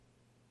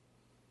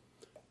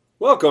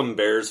Welcome,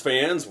 Bears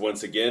fans,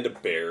 once again to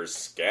Bears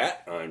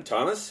Scat. I'm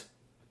Thomas.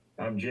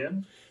 I'm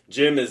Jim.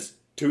 Jim is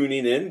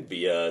tuning in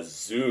via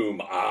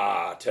Zoom.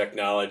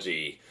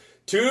 Technology.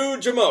 Two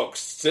Jamokes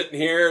sitting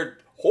here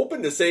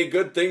hoping to say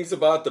good things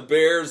about the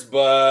Bears,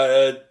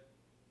 but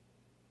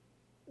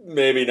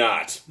maybe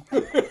not.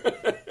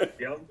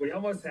 We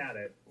almost had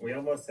it. We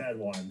almost had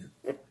one.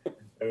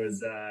 It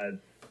was, I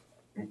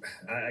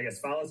guess,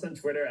 follow us on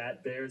Twitter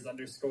at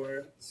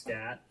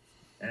Bears_scat.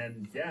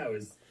 And yeah, it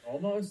was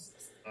almost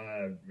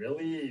a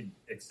really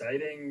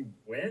exciting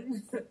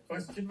win,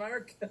 question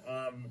mark.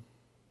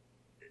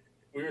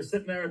 We were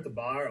sitting there at the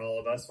bar, all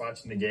of us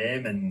watching the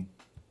game, and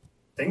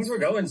things were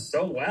going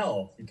so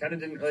well. You kind of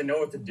didn't really know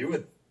what to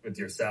do with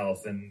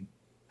yourself. And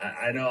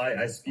I know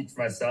I speak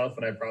for myself,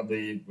 and I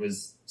probably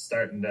was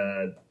starting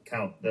to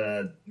count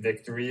the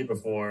victory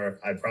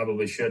before I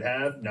probably should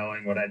have,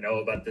 knowing what I know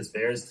about this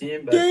Bears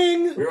team. But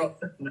Ding! we were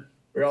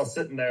all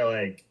sitting there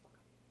like,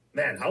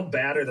 man, how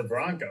bad are the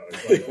Broncos?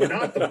 Like, we're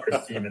not the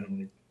worst team in the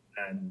league.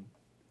 And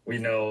we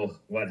know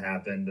what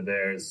happened. The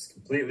Bears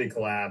completely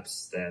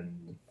collapsed,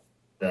 and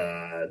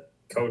the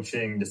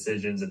coaching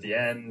decisions at the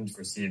end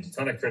received a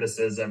ton of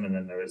criticism. And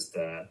then there was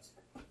the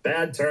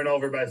bad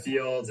turnover by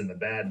Fields and the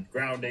bad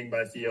grounding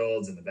by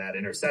Fields and the bad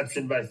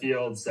interception by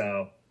Fields.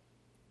 So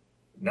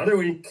another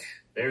week,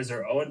 Bears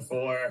are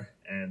 0-4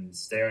 and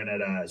staring at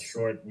a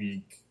short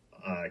week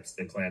because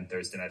they play on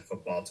Thursday Night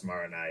Football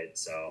tomorrow night.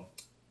 So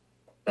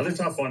another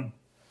tough one.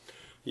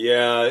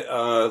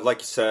 Yeah, like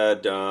you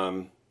said,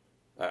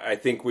 I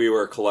think we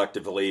were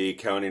collectively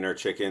counting our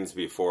chickens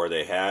before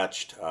they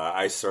hatched.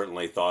 I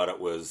certainly thought it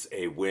was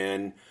a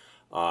win.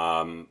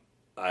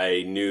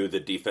 I knew the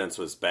defense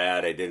was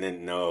bad. I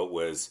didn't know it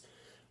was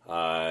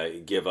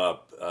give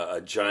up a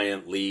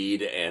giant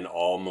lead and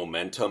all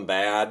momentum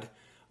bad.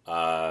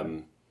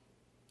 Thought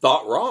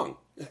wrong.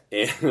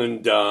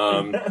 And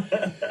the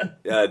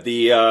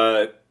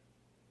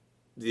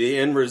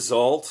end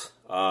result,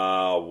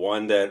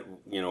 one that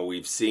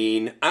we've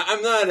seen.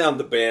 I'm not on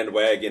the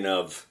bandwagon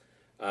of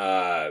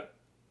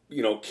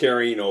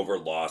carrying over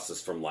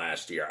losses from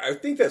last year. I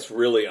think that's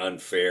really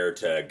unfair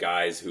to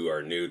guys who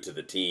are new to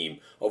the team,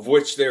 of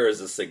which there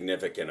is a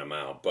significant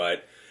amount.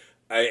 But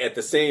at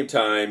the same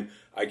time,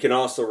 I can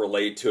also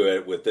relate to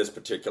it with this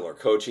particular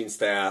coaching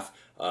staff.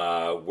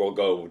 We'll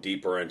go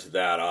deeper into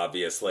that,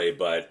 obviously,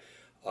 but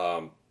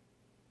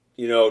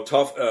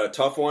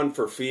tough one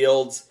for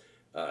Fields,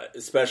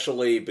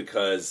 especially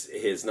because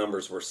his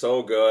numbers were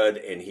so good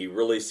and he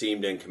really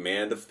seemed in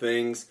command of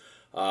things.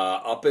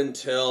 Up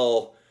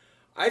until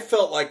I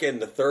felt like in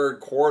the third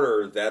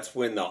quarter, that's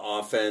when the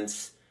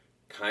offense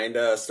kind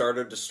of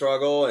started to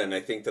struggle, and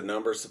I think the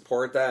numbers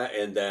support that.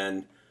 And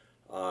then,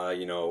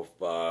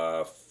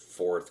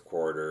 fourth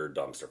quarter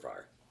dumpster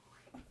fire.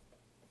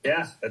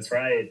 Yeah, that's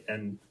right.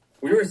 And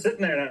we were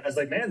sitting there, and I was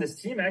like, man,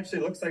 this team actually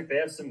looks like they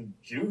have some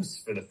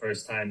juice for the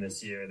first time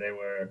this year. They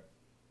were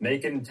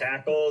making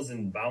tackles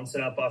and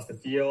bouncing up off the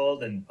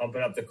field and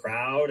pumping up the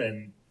crowd,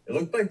 and it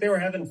looked like they were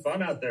having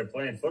fun out there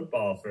playing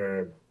football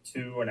for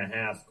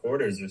 2.5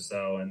 quarters or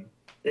so. And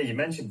yeah, you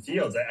mentioned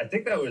Fields. I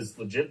think that was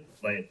legit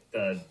like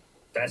the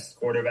best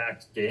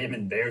quarterback game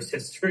in Bears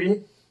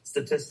history,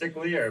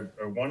 statistically, or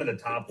one of the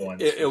top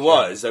ones. It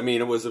was. I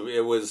mean, it was.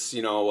 It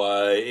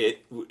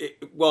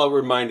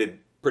reminded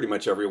pretty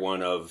much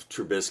everyone of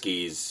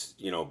Trubisky's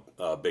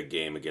big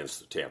game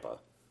against Tampa.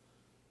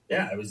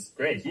 Yeah, it was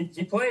great.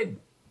 He played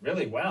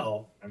really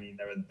well. I mean,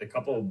 there were a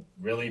couple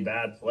really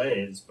bad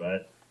plays,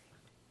 but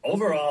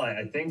overall,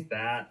 I think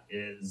that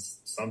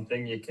is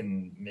something you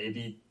can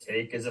maybe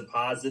take as a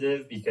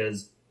positive,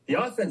 because the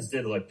offense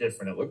did look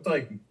different. It looked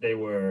like they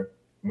were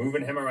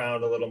moving him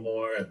around a little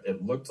more.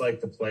 It looked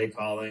like the play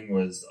calling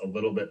was a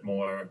little bit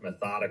more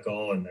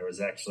methodical, and there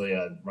was actually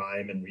a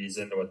rhyme and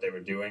reason to what they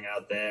were doing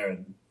out there.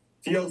 And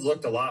Fields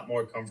looked a lot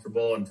more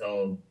comfortable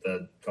until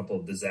the couple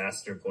of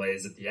disaster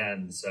plays at the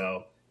end.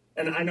 So,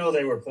 and I know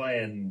they were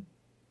playing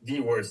the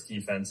worst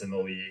defense in the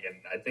league, and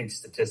I think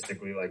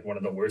statistically like one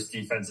of the worst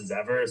defenses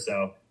ever.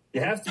 So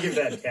you have to give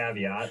that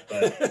caveat,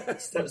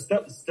 but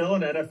still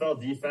an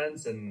NFL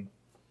defense, and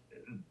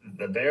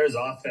the Bears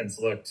offense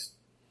looked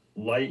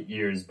light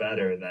years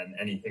better than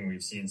anything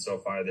we've seen so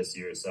far this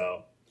year.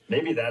 So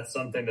maybe that's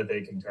something that they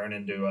can turn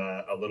into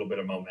a little bit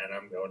of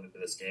momentum going into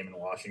this game in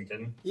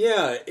Washington.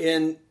 Yeah,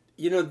 and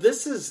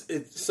this is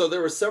so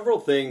there were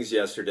several things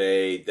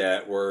yesterday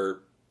that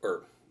were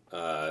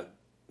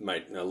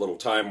a little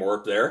time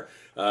warp there.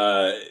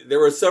 There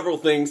were several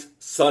things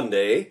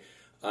Sunday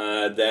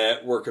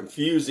that were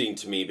confusing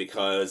to me,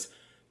 because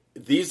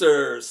these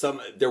are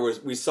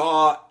we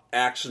saw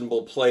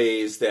actionable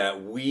plays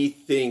that we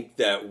think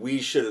that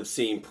we should have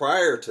seen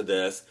prior to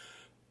this.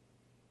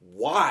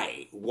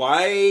 Why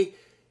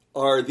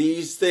are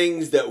these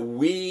things that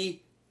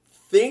we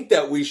think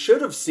that we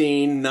should have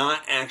seen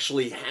not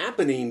actually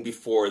happening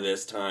before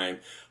this time?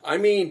 I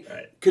mean,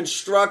 right.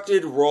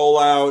 Constructed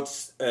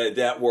rollouts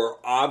that were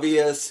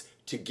obvious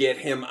to get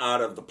him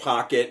out of the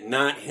pocket,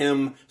 not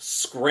him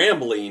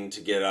scrambling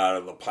to get out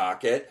of the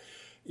pocket.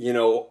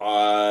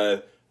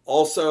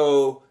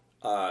 Also,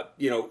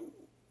 You know,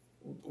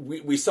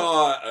 we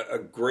saw a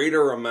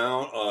greater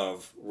amount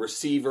of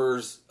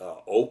receivers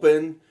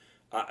open.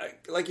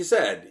 Like you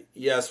said,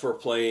 yes, we're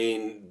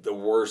playing the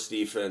worst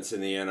defense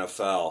in the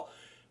NFL.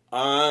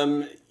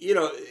 You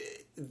know,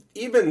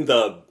 even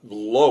the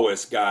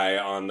lowest guy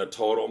on the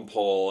totem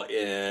pole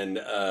in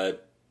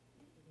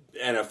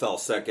NFL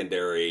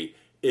secondary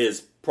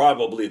is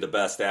probably the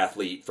best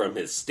athlete from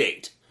his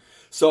state.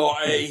 So,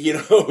 you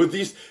know,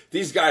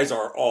 these guys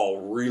are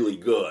all really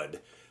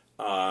good.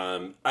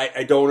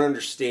 I don't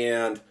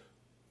understand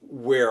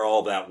where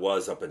all that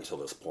was up until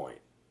this point.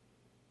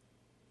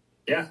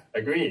 Yeah,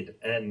 agreed.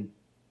 And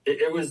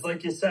it was,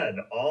 like you said,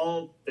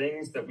 all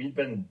things that we've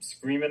been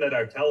screaming at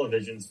our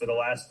televisions for the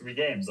last 3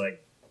 games.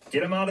 Like,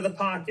 get them out of the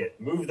pocket,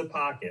 move the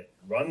pocket,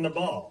 run the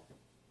ball.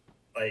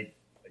 Like,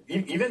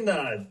 even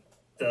the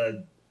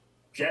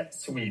jet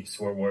sweeps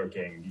were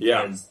working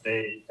because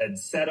they had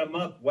set them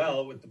up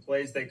well with the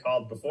plays they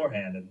called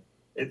beforehand. And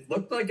it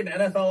looked like an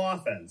NFL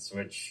offense,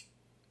 which...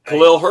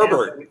 Khalil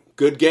Herbert,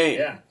 good game.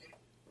 Yeah,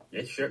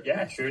 it sure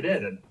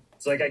did. And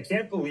it's like, I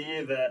can't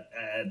believe that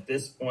at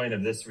this point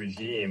of this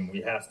regime, we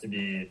have to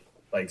be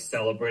like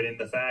celebrating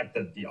the fact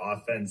that the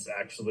offense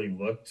actually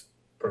looked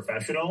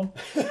professional.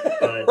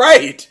 But,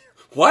 right.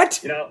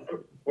 What? You know,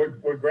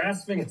 we're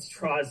grasping at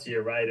straws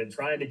here, right? And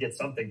trying to get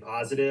something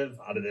positive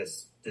out of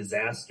this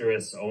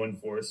disastrous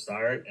 0-4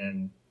 start.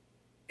 And,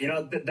 you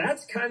know,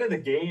 that's kind of the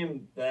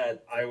game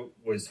that I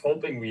was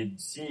hoping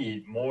we'd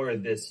see more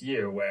this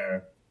year,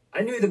 where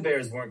I knew the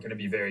Bears weren't going to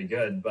be very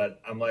good,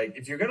 but I'm like,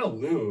 if you're going to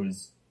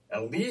lose,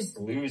 at least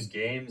lose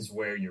games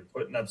where you're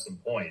putting up some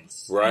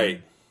points.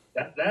 Right.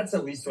 That's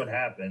at least what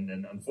happened.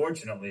 And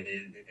unfortunately,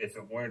 if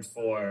it weren't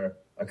for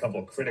a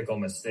couple critical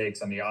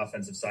mistakes on the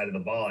offensive side of the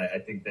ball, I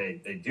think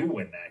they do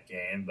win that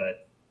game.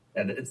 But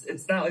and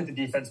it's not like the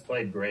defense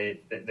played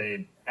great.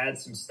 They had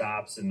some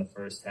stops in the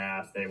first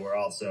half. They were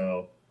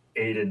also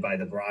aided by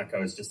the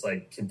Broncos just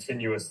like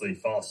continuously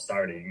false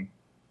starting,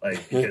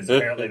 like because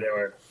apparently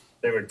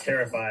they were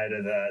terrified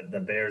of the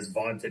Bears'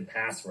 vaunted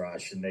pass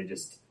rush, and they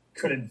just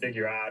couldn't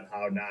figure out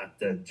how not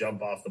to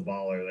jump off the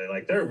ball early.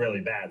 Like, they're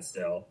really bad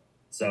still.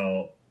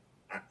 So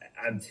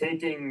I'd say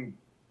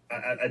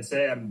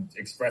I'm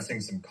expressing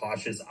some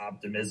cautious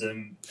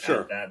optimism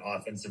at that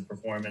offensive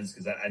performance,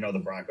 because I know the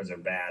Broncos are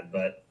bad,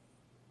 but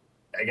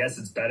I guess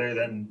it's better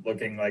than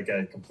looking like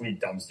a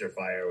complete dumpster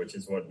fire, which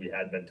is what we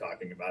had been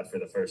talking about for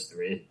the first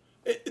 3.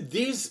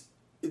 This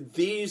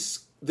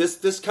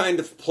kind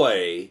of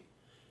play,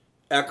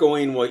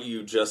 echoing what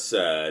you just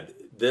said,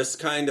 this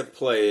kind of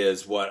play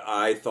is what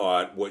I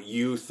thought, what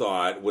you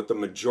thought, what the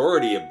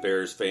majority of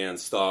Bears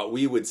fans thought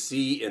we would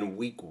see in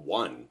week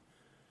 1.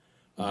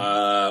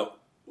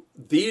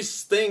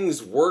 These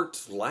things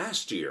worked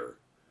last year.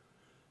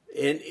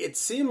 And it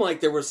seemed like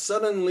there was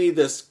suddenly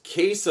this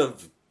case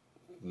of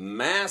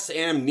mass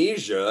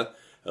amnesia,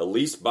 at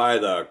least by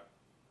the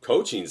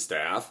coaching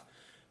staff,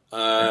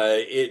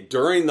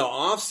 during the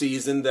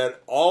offseason,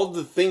 that all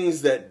the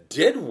things that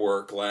did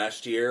work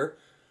last year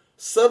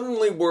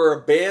suddenly were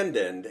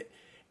abandoned.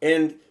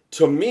 And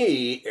to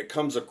me, it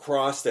comes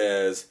across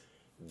as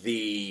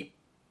the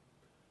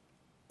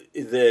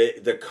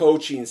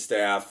coaching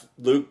staff,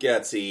 Luke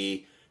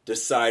Getsy,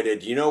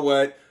 decided, you know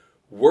what,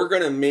 we're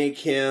going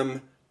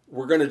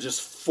to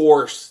just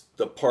force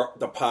the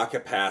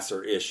pocket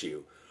passer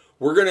issue.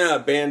 We're going to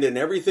abandon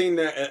everything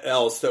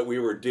else that we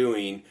were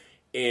doing,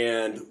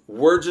 and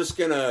we're just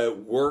going to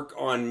work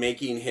on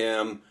making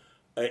him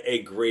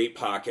a great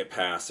pocket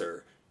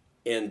passer.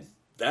 And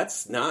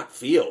that's not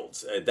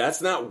Fields.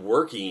 That's not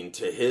working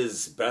to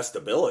his best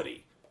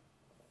ability.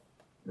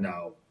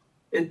 No,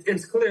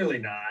 it's clearly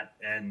not.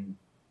 And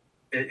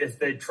if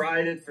they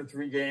tried it for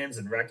 3 games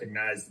and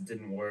recognized it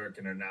didn't work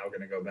and are now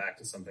going to go back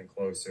to something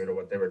closer to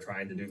what they were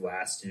trying to do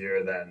last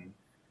year, then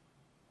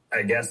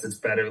I guess it's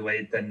better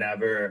late than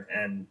never.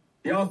 And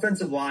the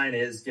offensive line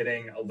is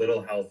getting a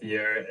little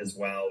healthier as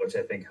well, which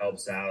I think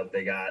helps out.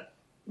 They got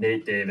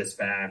Nate Davis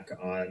back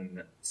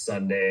on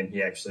Sunday, and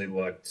he actually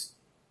looked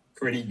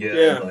pretty good.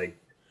 Yeah. Like,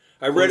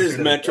 I read his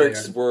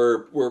metrics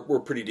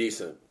were pretty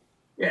decent.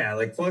 Yeah,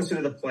 like closer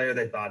to the player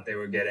they thought they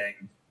were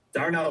getting.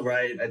 Darnell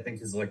Wright, I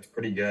think, has looked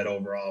pretty good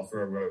overall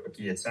for a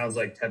rookie. It sounds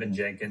like Tevin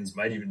Jenkins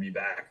might even be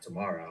back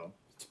tomorrow.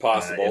 It's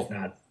possible.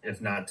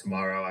 If not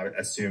tomorrow, I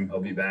assume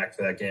he'll be back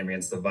for that game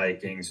against the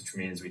Vikings, which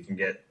means we can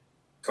get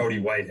Cody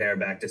Whitehair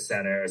back to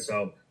center.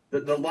 So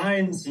the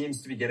line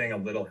seems to be getting a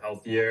little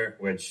healthier,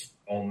 which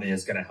only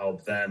is going to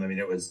help them. I mean,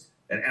 it was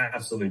an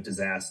absolute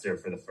disaster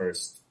for the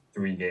first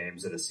 3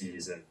 games of the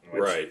season,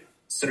 which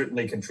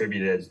certainly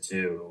contributed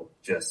to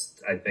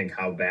just, I think,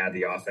 how bad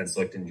the offense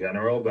looked in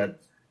general.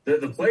 But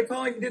the play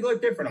calling did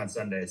look different on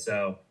Sunday.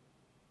 So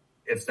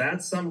if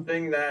that's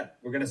something that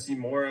we're going to see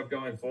more of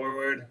going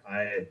forward,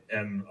 I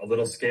am a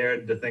little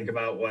scared to think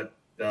about what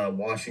the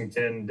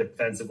Washington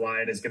defensive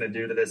line is going to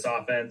do to this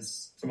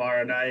offense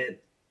tomorrow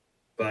night.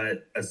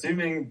 But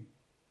assuming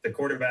the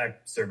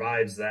quarterback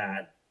survives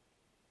that,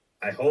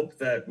 I hope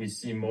that we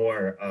see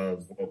more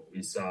of what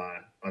we saw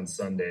on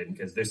Sunday,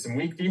 because there's some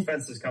weak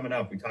defenses coming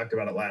up. We talked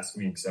about it last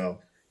week. So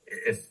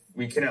if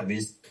we can at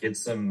least get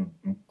some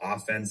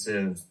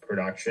offensive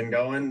production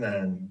going,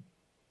 then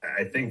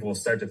I think we'll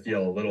start to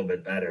feel a little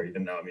bit better,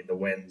 even though, I mean, the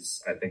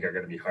wins, I think, are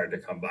going to be hard to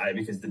come by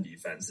because the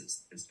defense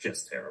is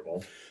just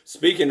terrible.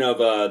 Speaking of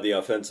the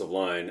offensive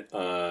line,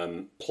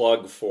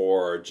 plug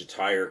for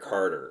Jatire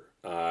Carter.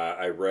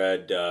 I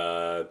read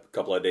a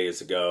couple of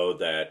days ago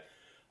that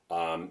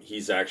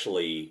he's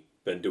actually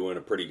been doing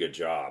a pretty good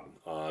job.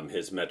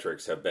 His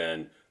metrics have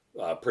been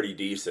pretty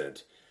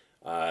decent.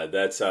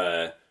 That's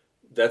to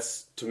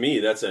me,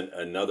 that's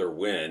another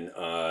win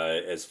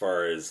as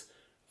far as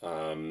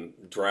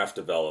draft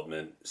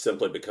development,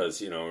 simply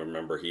because,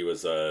 remember,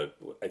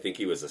 I think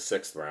he was a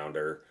sixth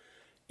rounder,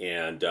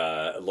 and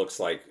it looks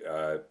like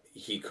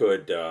he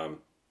could,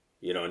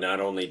 not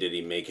only did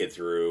he make it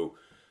through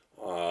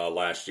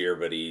last year,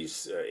 but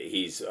he's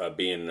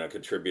being a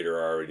contributor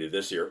already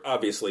this year,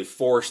 obviously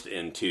forced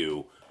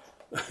into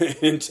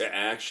into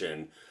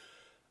action.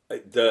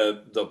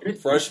 The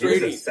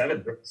frustrating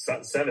seventh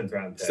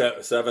round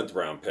pick. Seventh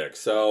round pick.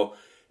 So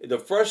the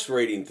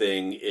frustrating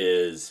thing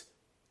is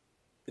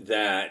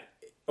that,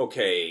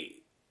 okay,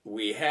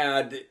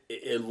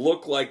 it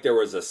looked like there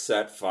was a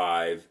set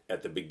five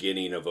at the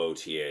beginning of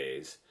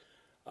OTAs.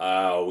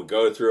 We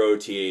go through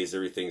OTAs,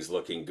 everything's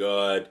looking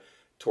good.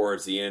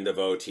 Towards the end of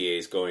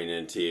OTAs, going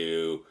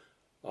into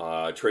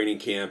training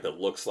camp, it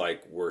looks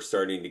like we're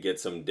starting to get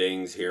some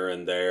dings here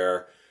and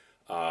there.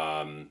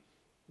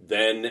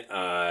 Then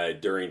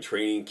during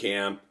training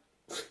camp,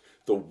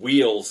 the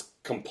wheels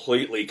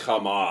completely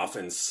come off,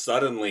 and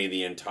suddenly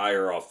the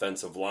entire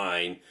offensive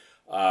line,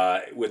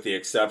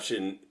 without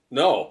exception,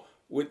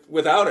 I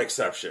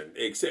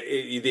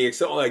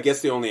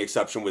guess the only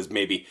exception was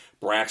maybe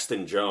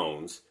Braxton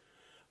Jones.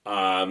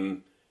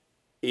 Everybody's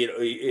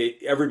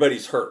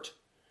hurt.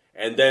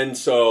 And then,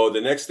 so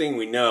the next thing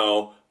we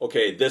know,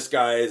 okay, this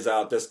guy is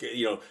out, this guy,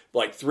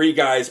 like 3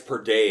 guys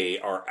per day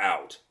are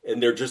out.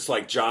 And they're just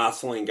like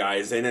jostling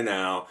guys in and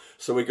out.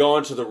 So we go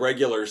into the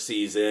regular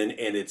season,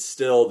 and it's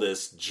still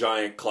this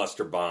giant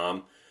cluster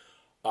bomb.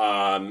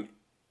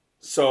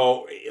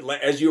 So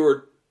as you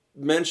were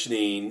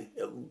mentioning,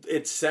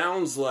 it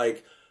sounds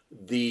like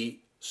the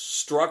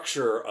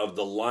structure of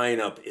the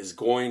lineup is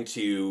going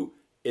to,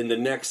 in the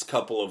next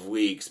couple of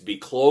weeks, be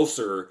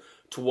closer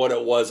to what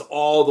it was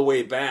all the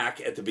way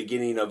back at the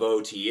beginning of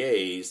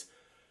OTAs.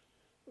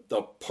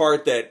 The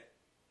part that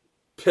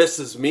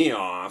pisses me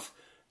off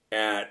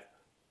at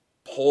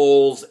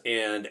Poles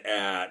and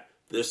at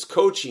this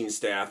coaching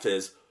staff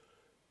is,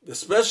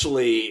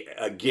 especially,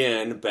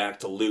 again,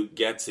 back to Luke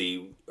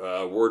Getsy,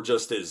 we're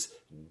just as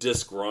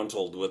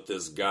disgruntled with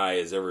this guy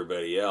as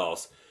everybody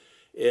else.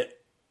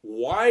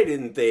 Why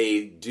didn't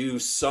they do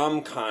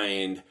some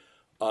kind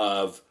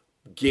of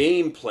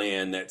game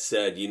plan that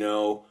said,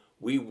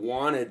 we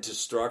wanted to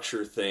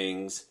structure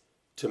things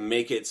to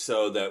make it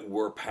so that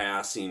we're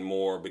passing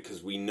more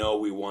because we know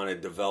we want to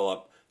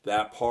develop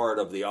that part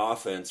of the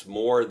offense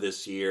more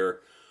this year,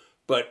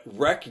 but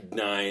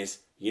recognize,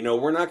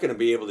 we're not going to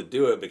be able to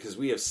do it because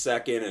we have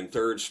second and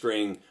third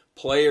string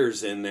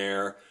players in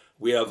there.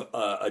 We have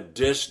a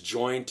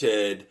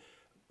disjointed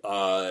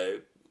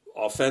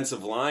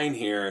offensive line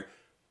here.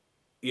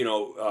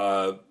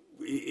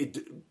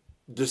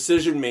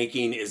 Decision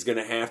making is going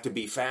to have to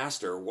be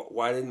faster.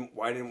 Why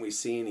didn't we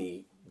see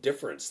any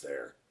difference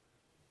there?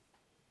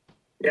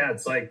 Yeah,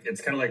 it's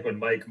kind of like when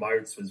Mike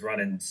Martz was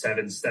running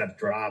 7-step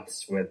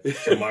drops with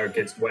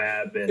Jamarcus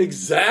Webb and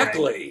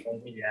exactly.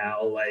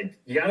 Like,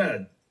 you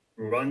gotta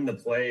run the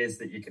plays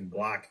that you can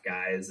block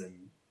guys,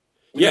 and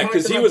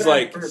because he was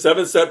like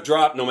 7-step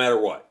drop no matter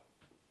what.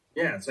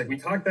 Yeah, it's like we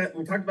talked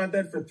about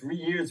that for 3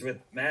 years with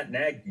Matt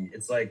Nagy.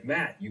 It's like,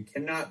 Matt, you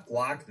cannot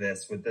block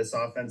this with this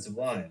offensive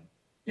line.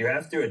 You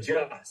have to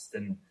adjust.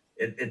 And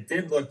it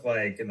did look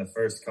like in the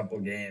first couple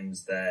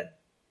games that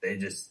they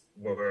just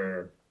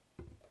were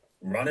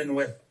running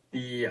with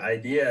the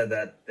idea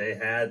that they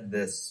had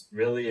this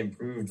really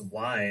improved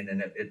line,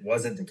 and it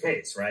wasn't the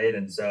case, right?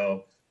 And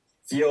so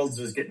Fields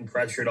was getting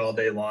pressured all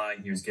day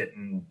long. He was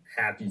getting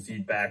happy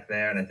feedback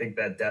there, and I think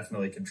that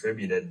definitely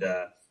contributed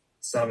to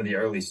some of the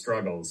early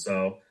struggles.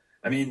 So,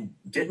 I mean,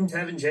 getting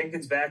Tevin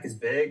Jenkins back is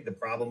big. The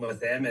problem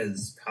with him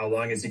is, how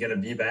long is he going to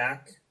be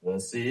back?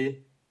 We'll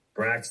see.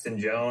 Braxton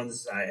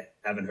Jones, I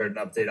haven't heard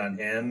an update on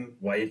him.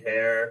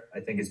 Whitehair, I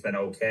think, has been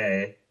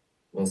okay.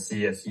 We'll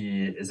see if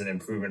he is an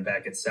improvement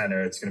back at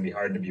center. It's going to be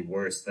hard to be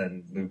worse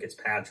than Lucas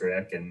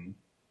Patrick. And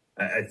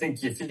I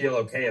think you feel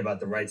okay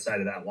about the right side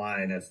of that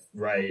line if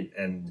Wright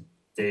and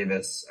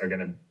Davis are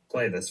going to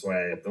play this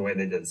way, the way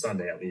they did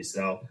Sunday at least.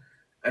 So,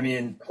 I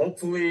mean,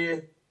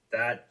 hopefully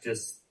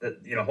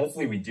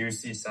hopefully we do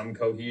see some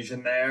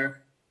cohesion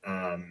there.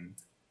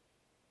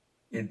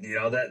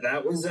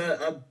 That was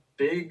a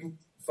big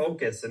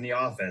focus in the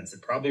offense.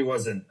 It probably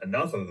wasn't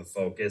enough of a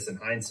focus in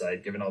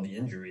hindsight, given all the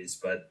injuries,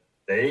 but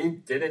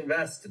they did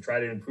invest to try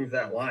to improve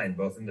that line,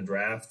 both in the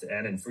draft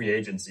and in free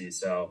agency.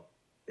 So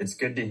it's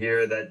good to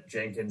hear that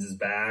Jenkins is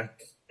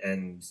back,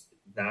 and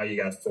now you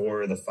got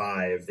 4 of the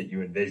 5 that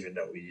you envisioned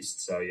at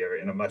least. So you're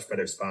in a much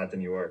better spot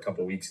than you were a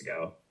couple weeks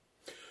ago.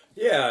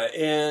 Yeah,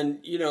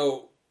 and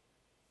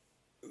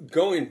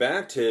going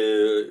back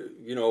to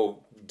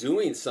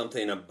doing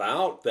something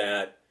about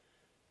that.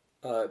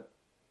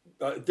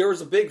 There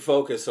was a big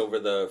focus over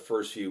the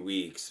first few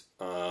weeks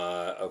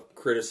of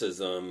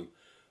criticism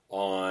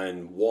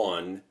on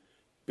one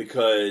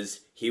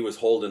because he was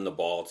holding the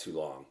ball too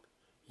long.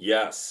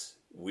 Yes,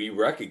 we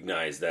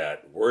recognize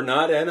that. We're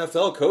not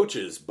NFL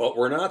coaches, but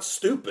we're not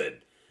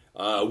stupid.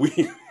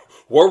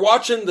 We're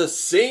watching the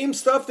same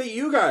stuff that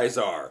you guys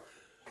are.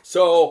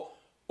 So,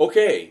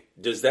 okay,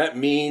 does that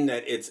mean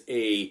that it's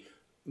a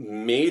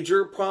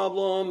major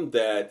problem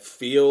that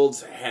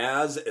Fields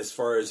has as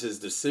far as his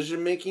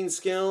decision-making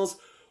skills?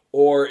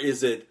 Or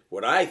is it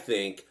what I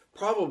think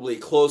probably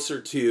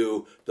closer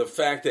to the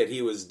fact that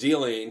he was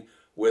dealing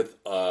with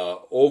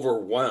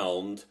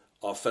overwhelmed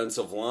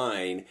offensive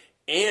line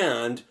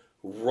and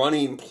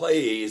running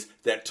plays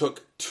that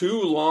took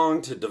too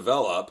long to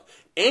develop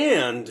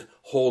and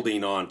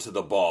holding on to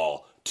the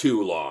ball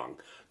too long?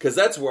 Because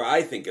that's where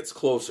I think it's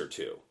closer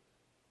to.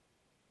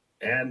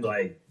 And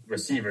like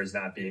receivers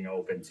not being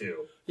open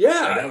too.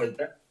 Yeah,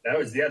 that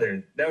was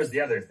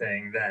the other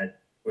thing that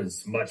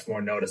was much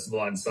more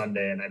noticeable on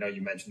Sunday. And I know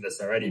you mentioned this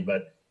already,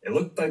 but it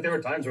looked like there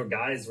were times where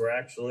guys were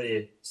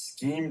actually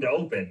schemed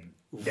open.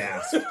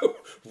 Gasp.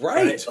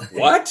 Right? Like,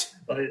 what?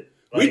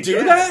 We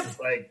do that?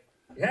 Like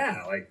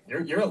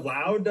you're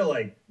allowed to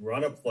like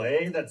run a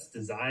play that's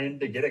designed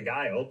to get a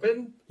guy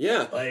open.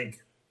 Yeah. Like,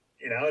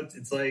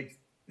 it's like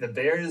the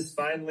Bears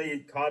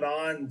finally caught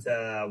on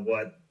to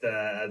what the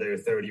other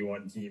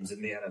 31 teams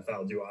in the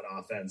NFL do on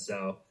offense.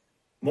 So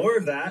more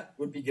of that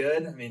would be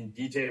good. I mean,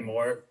 DJ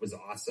Moore was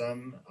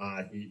awesome.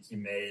 He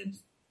made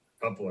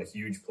a couple of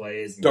huge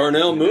plays.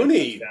 Darnell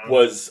Mooney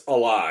was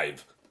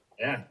alive.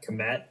 Yeah,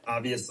 Komet,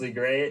 obviously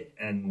great.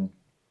 And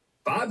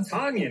Bob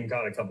Tonyan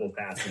caught a couple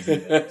passes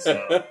in it.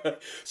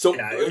 So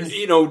yeah,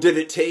 did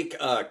it take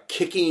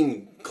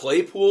kicking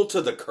Claypool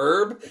to the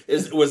curb?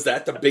 Was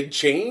that the big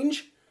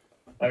change?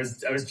 I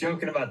was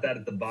joking about that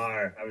at the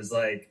bar. I was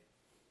like,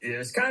 it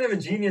was kind of a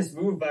genius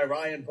move by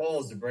Ryan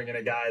Poles to bring in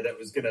a guy that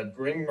was going to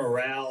bring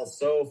morale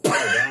so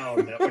far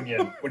down that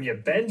when you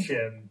bench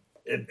him,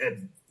 it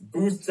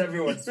boosts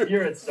everyone's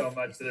spirits so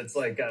much that it's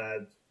like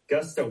a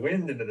gust of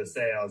wind into the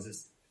sails.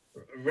 Just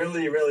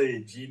really,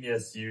 really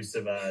genius use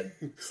of a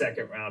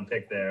second round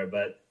pick there.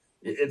 But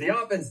the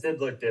offense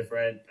did look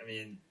different. I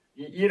mean,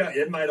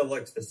 it might have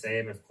looked the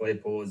same if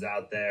Claypool was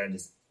out there and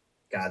just,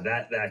 God,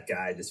 that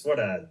guy, just what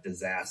a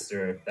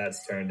disaster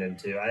that's turned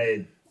into.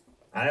 I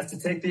have to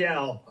take the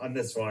L on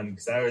this one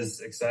because I was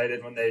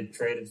excited when they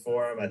traded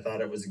for him. I thought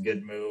it was a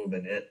good move,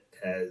 and it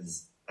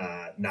has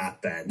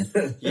not been.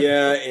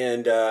 Yeah,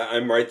 and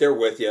I'm right there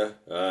with you.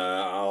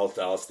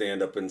 I'll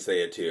stand up and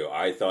say it too.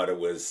 I thought it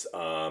was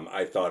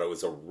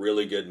a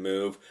really good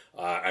move.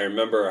 I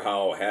remember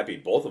how happy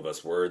both of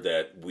us were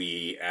that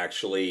we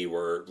actually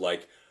were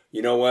like,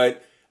 you know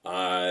what?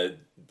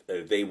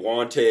 They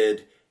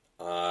wanted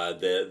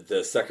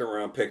the second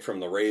round pick from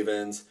the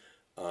Ravens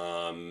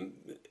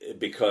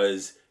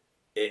because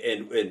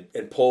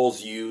and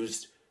Poles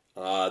used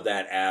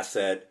that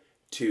asset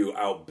to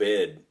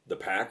outbid the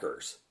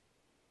Packers,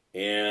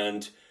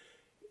 and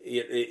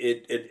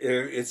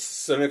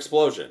it's an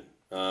explosion.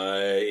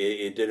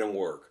 It didn't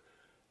work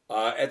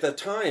at the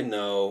time,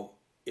 though.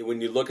 When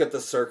you look at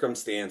the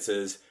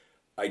circumstances,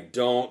 I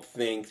don't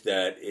think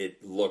that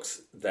it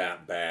looks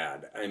that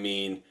bad. I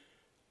mean,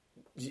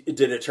 did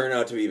it turn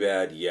out to be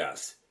bad?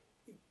 Yes.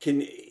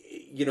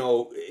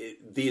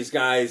 These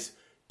guys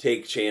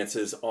take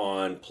chances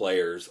on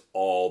players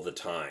all the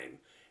time,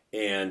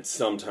 and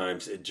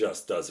sometimes it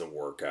just doesn't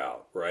work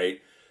out,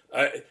 right?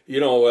 At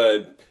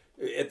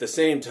the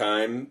same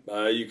time,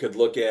 you could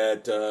look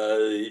at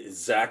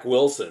Zach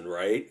Wilson,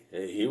 right?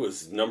 He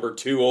was number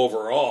 2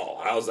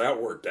 overall. How's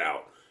that worked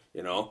out?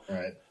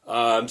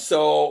 Right.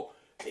 So,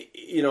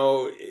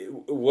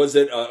 was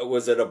it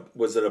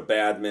a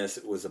bad miss?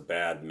 It was a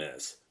bad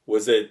miss.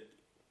 Was it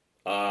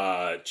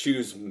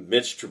choose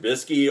Mitch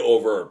Trubisky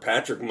over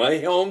Patrick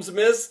Mahomes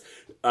miss?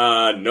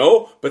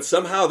 No, but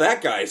somehow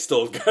that guy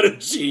still got a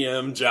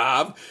GM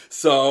job.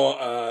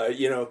 So,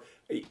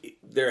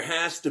 there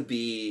has to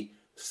be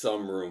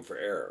some room for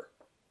error.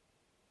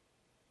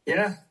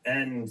 Yeah,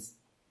 and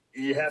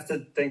you have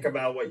to think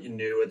about what you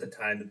knew at the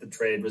time that the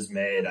trade was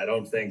made. I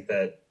don't think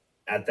that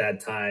at that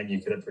time you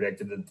could have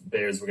predicted that the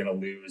Bears were going to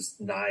lose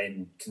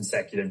 9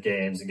 consecutive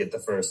games and get the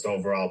first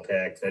overall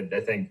pick. I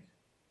think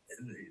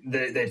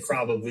they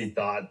probably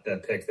thought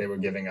the pick they were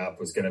giving up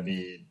was going to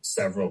be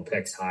several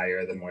picks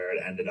higher than where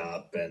it ended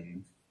up.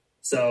 And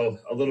so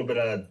a little bit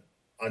of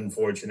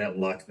unfortunate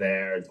luck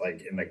there,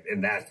 like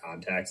in that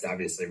context,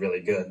 obviously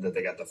really good that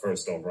they got the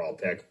first overall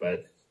pick,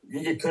 but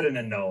you couldn't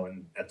have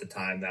known at the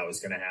time that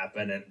was going to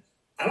happen. And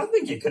I don't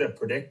think you could have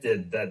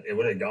predicted that it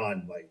would have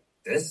gone like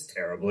this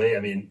terribly. I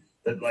mean,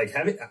 I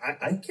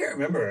can't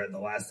remember the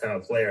last time a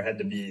player had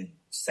to be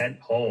sent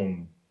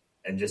home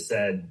and just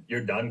said,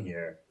 "You're done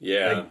here."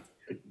 Yeah.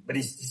 But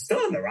he's still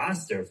on the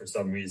roster for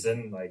some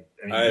reason. I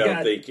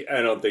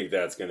don't think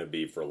that's going to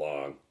be for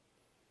long.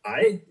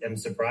 I am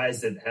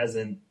surprised it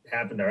hasn't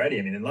happened already.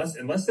 I mean,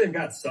 unless they've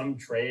got some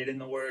trade in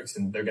the works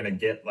and they're going to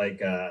get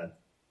like a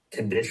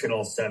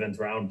conditional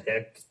 7th-round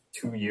pick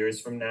 2 years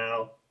from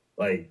now,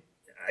 like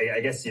I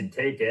guess you'd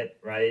take it,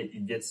 right?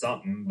 You'd get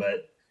something,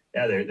 but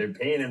yeah, they're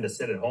paying him to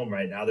sit at home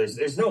right now.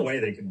 There's no way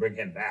they can bring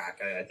him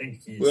back. I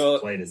think he's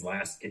played his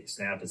last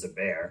snap as a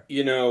Bear.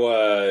 You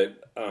know,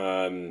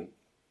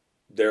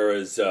 there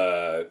was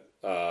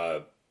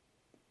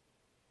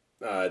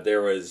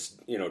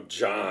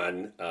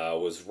John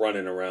was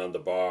running around the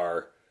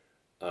bar.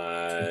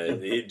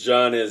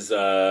 John is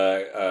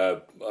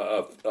a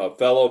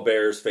fellow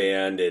Bears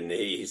fan, and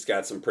he's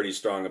got some pretty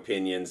strong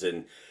opinions.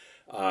 And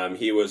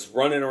he was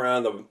running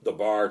around the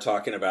bar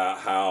talking about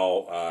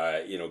how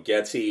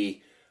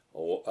Getsy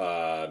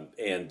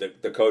and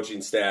the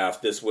coaching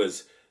staff. This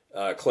was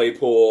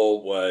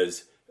Claypool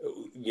was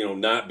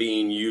not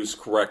being used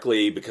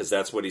correctly, because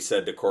that's what he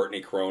said to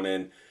Courtney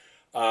Cronin.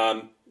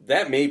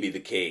 That may be the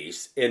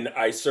case, and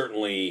I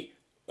certainly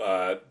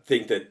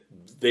think that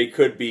they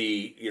could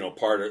be,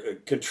 part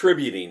of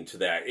contributing to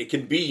that. It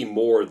can be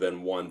more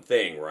than one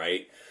thing,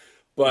 right?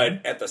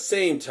 But at the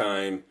same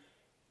time,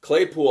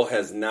 Claypool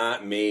has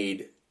not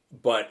made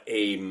but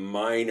a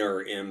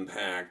minor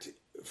impact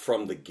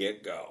from the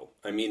get-go.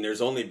 I mean,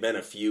 there's only been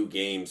a few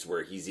games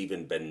where he's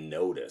even been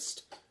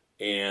noticed,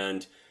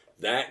 and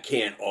that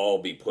can't all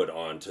be put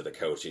onto the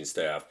coaching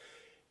staff.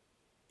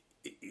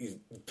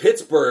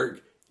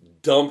 Pittsburgh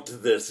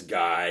dumped this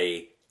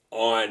guy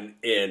on,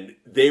 and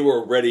they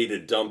were ready to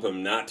dump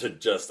him, not to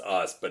just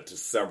us, but to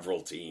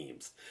several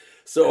teams.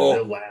 So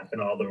they're laughing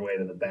all their way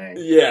to the bank.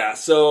 Yeah,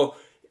 so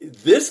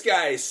this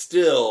guy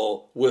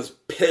still was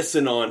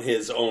pissing on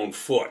his own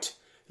foot.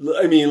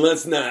 I mean,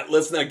 let's not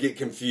get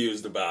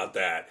confused about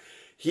that.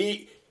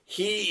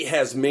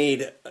 He's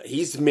made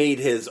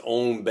his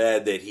own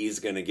bed that he's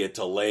going to get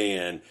to lay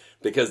in,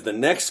 because the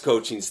next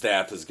coaching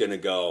staff is going to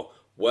go,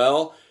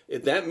 well,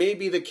 that may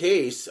be the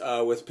case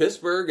with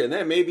Pittsburgh, and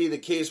that may be the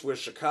case with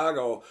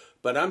Chicago,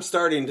 but I'm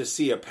starting to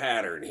see a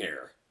pattern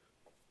here.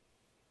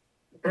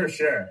 For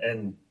sure.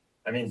 And,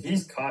 I mean,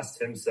 he's cost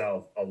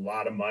himself a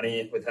lot of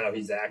money with how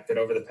he's acted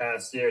over the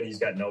past year, and he's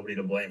got nobody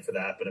to blame for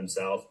that but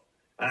himself.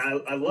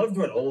 I loved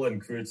what Olin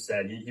Kreutz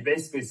said. He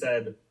basically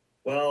said,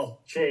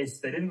 well, Chase,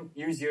 they didn't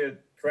use you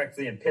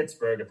correctly in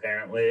Pittsburgh,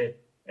 apparently,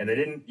 and they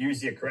didn't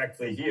use you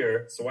correctly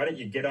here, so why don't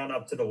you get on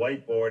up to the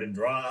whiteboard and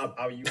draw up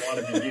how you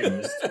want to be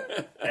used?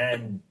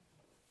 And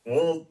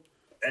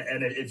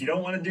if you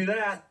don't want to do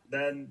that,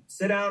 then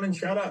sit down and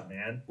shut up,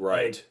 man.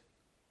 Right.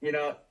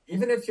 Like,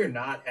 even if you're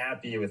not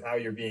happy with how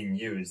you're being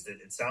used,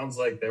 it sounds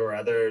like there were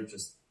other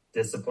just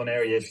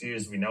disciplinary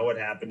issues. We know what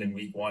happened in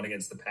week 1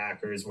 against the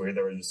Packers, where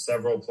there were just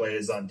several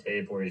plays on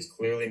tape where he's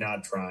clearly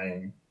not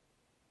trying.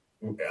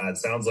 It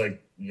sounds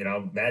like,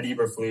 Matt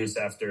Eberflus,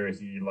 after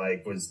he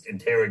was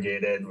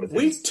interrogated with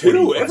week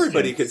 2,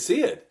 everybody could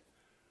see it.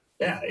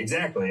 Yeah,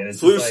 exactly. And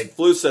it's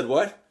Flus said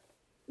what?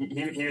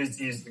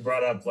 He's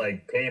brought up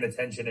paying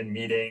attention in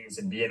meetings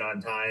and being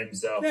on time.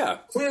 So yeah,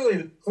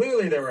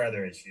 clearly there were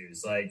other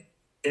issues. Like,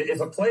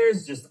 if a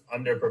player's just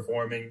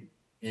underperforming,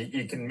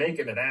 you can make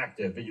him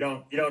inactive, but you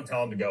don't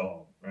tell him to go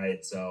home,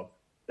 right? So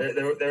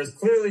there's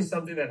clearly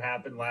something that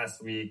happened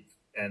last week.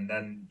 And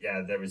then,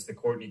 there was the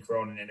Courtney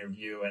Cronin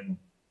interview. And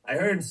I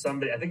heard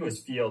somebody, I think it was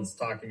Fields,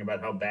 talking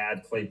about how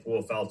bad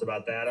Claypool felt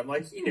about that. I'm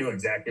like, he knew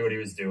exactly what he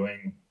was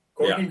doing.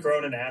 Courtney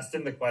Cronin asked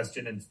him the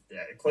question, and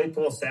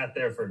Claypool sat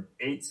there for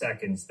 8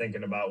 seconds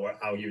thinking about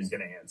how he was going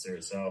to answer.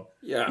 So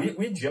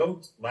we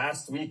joked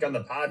last week on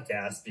the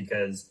podcast,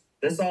 because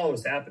this all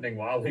was happening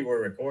while we were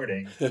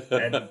recording.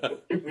 And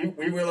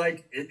we were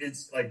like,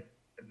 it's like,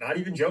 not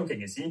even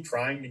joking. Is he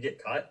trying to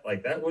get cut?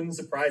 Like, that wouldn't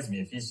surprise me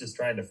if he's just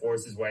trying to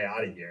force his way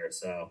out of here.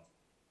 So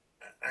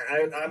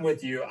I'm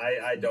with you.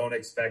 I don't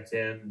expect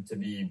him to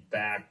be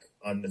back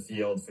on the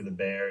field for the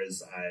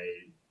Bears.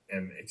 I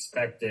am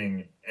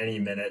expecting any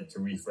minute to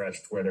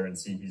refresh Twitter and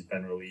see he's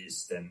been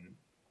released. And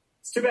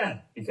it's too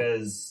bad,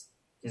 because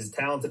he's a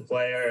talented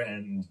player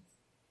and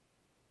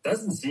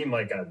doesn't seem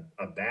like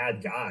a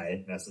bad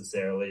guy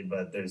necessarily,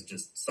 but there's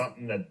just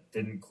something that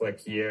didn't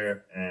click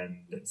here,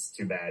 and it's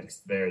too bad, because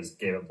the Bears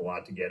gave up a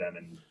lot to get him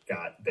and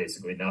got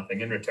basically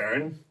nothing in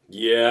return.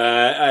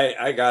 Yeah,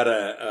 I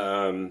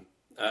gotta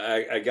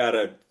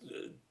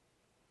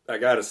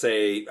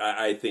say,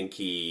 I think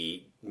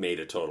he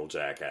made a total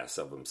jackass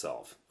of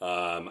himself.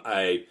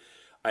 I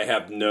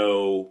have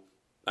no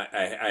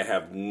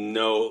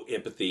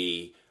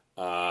empathy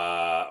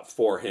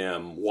for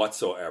him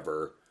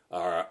whatsoever.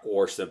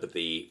 Or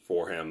sympathy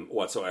for him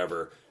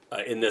whatsoever.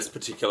 In this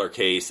particular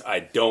case, I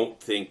don't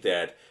think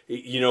that,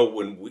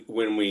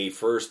 when we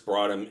first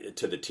brought him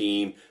to the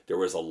team, there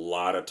was a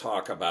lot of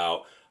talk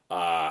about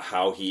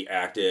how he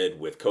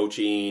acted with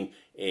coaching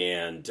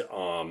and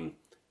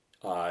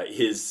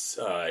his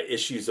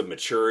issues of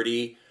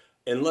maturity.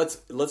 And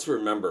let's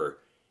remember,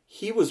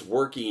 he was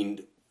working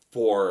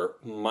for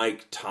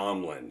Mike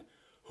Tomlin,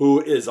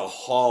 who is a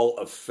Hall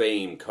of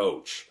Fame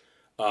coach,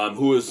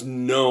 who is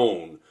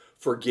known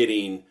for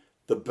getting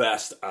the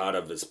best out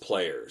of his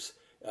players.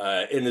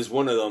 and is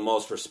one of the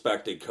most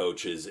respected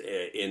coaches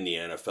in the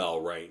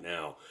NFL right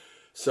now.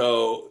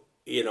 So,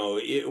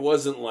 it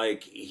wasn't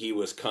like he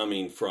was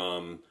coming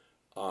from,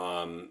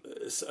 a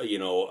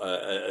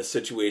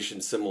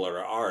situation similar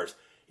to ours.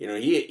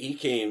 He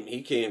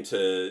came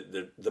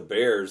to the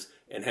Bears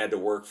and had to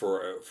work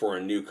for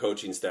a new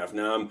coaching staff.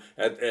 Now,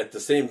 at the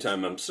same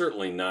time, I'm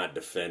certainly not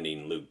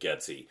defending Luke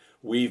Getsy.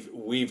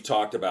 We've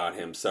talked about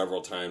him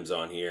several times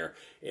on here,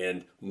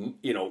 and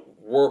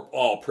we're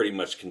all pretty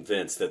much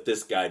convinced that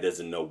this guy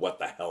doesn't know what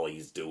the hell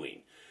he's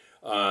doing.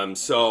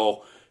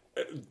 So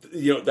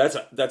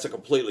that's a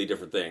completely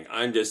different thing.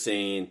 I'm just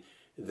saying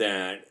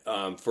that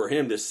for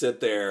him to sit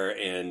there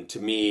and, to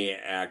me,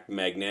 act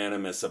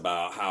magnanimous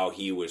about how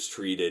he was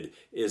treated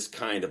is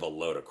kind of a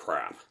load of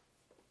crap.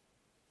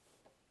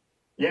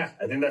 Yeah,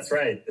 I think that's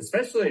right.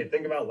 Especially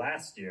think about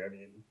last year. I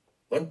mean,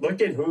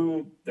 look at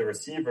who the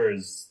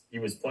receivers he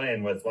was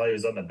playing with while he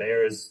was on the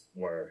Bears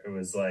were. Who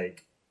was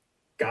like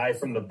guy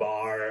from the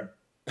bar,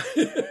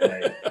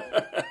 like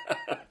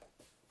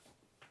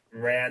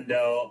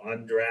rando,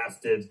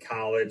 undrafted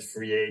college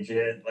free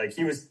agent. Like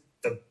he was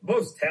the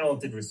most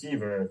talented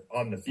receiver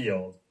on the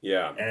field.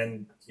 Yeah.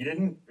 And he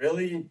didn't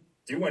really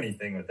do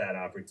anything with that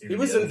opportunity. He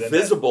was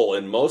invisible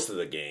in most of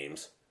the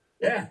games.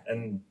 Yeah,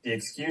 and the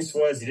excuse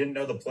was he didn't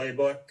know the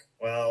playbook.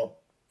 Well,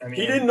 I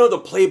mean... He didn't know the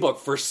playbook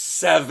for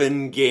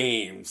 7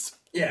 games.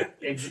 Yeah,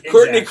 exactly.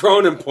 Courtney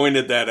Cronin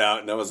pointed that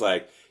out, and I was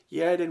like,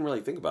 yeah, I didn't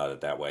really think about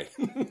it that way.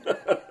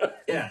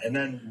 Yeah, and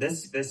then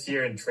this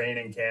year in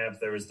training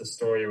camp, there was the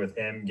story with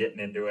him getting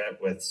into it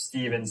with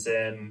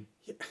Stevenson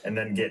and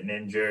then getting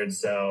injured.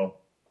 So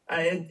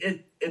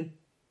it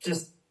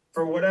just,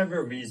 for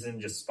whatever reason,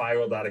 just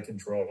spiraled out of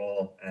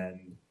control,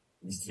 and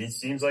he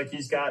seems like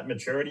he's got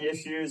maturity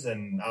issues.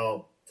 And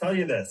I'll tell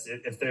you this,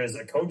 if there's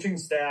a coaching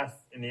staff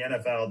in the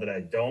NFL that I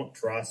don't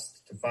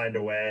trust to find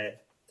a way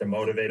to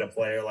motivate a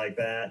player like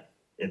that,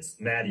 it's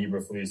Matt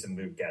Eberflus and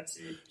Luke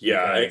Getsy.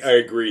 Yeah, I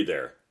agree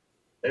there.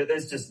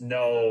 There's just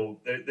no...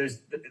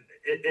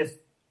 If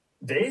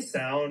they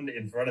sound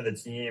in front of the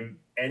team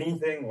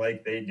anything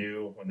like they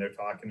do when they're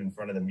talking in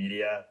front of the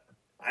media,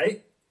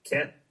 I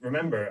can't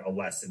remember a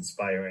less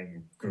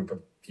inspiring group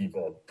of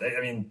people.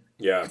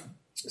 Yeah.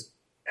 Just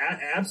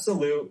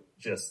absolute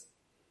just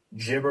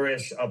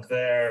gibberish up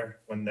there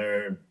when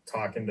they're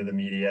talking to the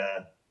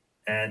media.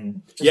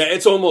 And just, yeah,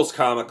 it's almost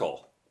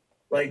comical.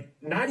 Like,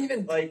 not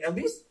even, like, at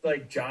least,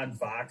 like, John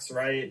Fox,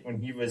 right, when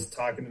he was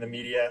talking to the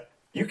media,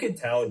 you could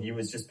tell he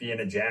was just being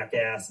a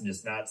jackass and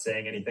just not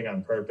saying anything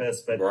on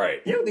purpose. But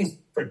right. He at least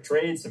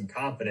portrayed some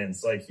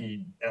confidence, like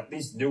he at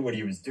least knew what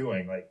he was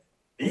doing. Like,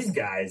 these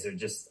guys are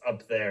just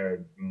up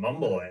there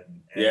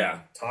mumbling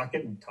and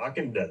talking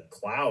to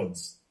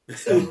clouds.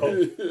 So,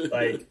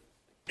 like,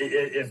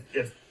 if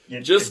you...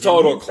 Just if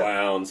total you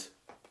clowns.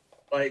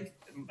 Like...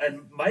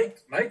 And Mike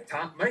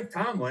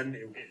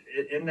Tomlin,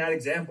 in that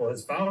example,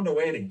 has found a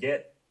way to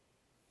get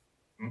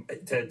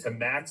to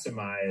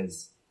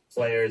maximize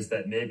players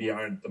that maybe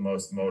aren't the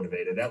most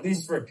motivated, at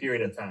least for a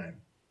period of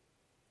time.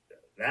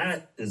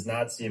 That does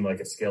not seem like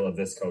a skill of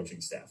this coaching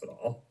staff at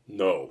all.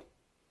 No.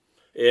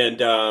 And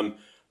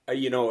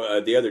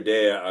the other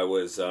day I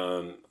was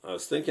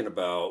thinking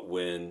about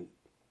when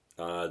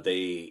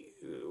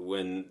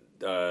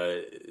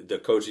the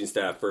coaching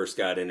staff first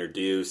got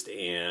introduced,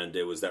 and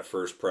it was that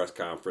first press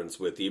conference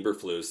with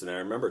Eberflus, and I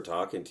remember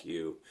talking to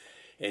you,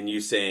 and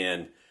you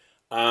saying,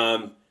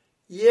 Flus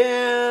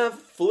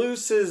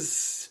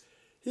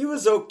he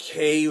was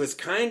okay. He was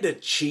kind of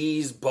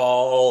cheese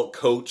ball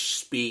coach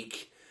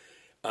speak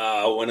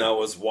when I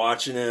was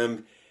watching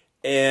him,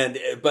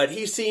 but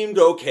he seemed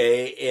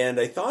okay, and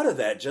I thought of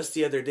that just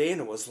the other day,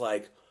 and it was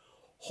like,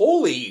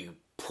 holy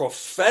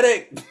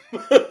prophetic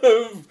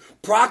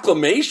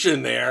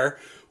proclamation there.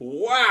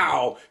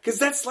 Wow. Because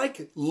that's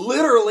like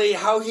literally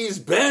how he's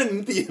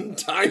been the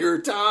entire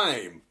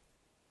time.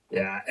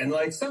 Yeah. And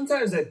like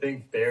sometimes I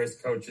think Bears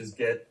coaches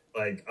get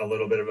like a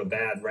little bit of a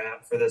bad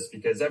rap for this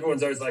because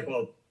everyone's always like,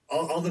 well,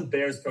 all the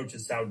Bears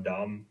coaches sound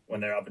dumb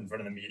when they're up in front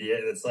of the media.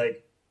 And it's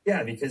like,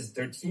 yeah, because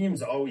their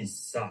teams always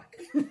suck.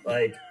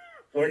 Like,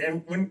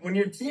 when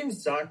your team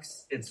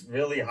sucks, it's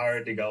really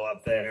hard to go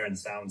up there and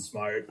sound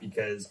smart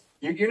because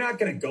you're not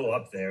going to go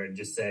up there and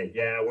just say,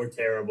 yeah, we're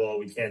terrible.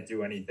 We can't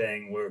do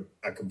anything. We're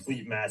a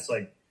complete mess.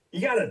 Like,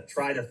 you got to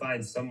try to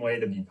find some way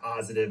to be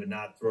positive and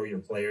not throw your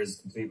players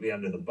completely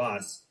under the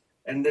bus.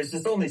 And there's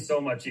just only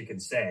so much you can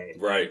say.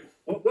 Right.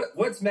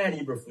 What's Matt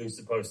Eberflus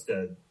supposed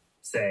to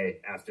say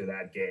after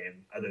that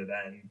game other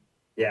than,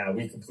 yeah,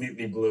 we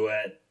completely blew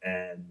it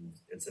and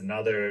it's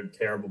another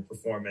terrible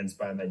performance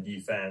by my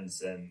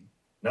defense and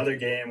another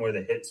game where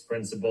the hits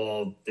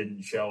principle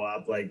didn't show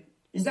up? Like,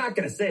 he's not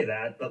going to say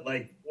that, but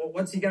like,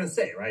 what's he going to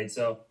say, right?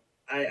 So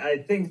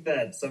I think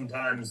that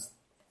sometimes,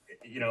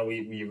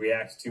 we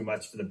react too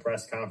much to the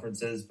press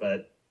conferences,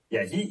 but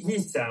yeah, he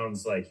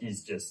sounds like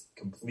he's just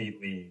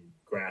completely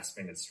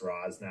grasping at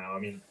straws now. I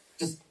mean,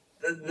 just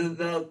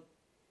the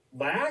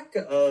lack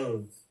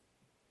of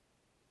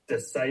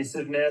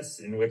decisiveness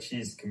in which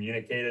he's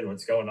communicated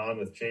what's going on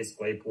with Chase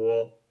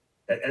Claypool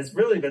has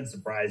really been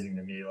surprising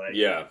to me. Like,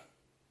 Yeah.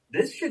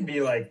 this should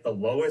be like the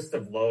lowest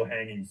of low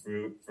hanging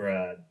fruit for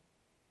a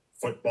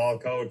football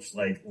coach.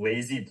 Like,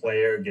 lazy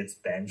player gets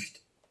benched.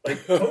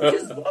 Like,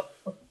 coaches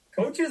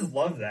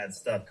love that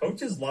stuff.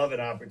 Coaches love an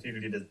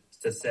opportunity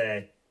to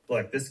say,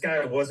 look, this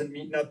guy wasn't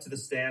meeting up to the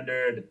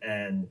standard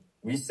and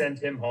we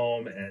sent him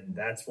home, and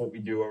that's what we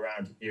do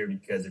around here,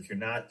 because if you're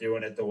not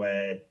doing it the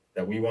way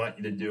that we want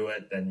you to do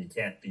it, then you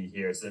can't be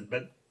here. So,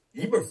 but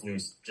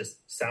Eberflus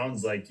just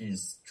sounds like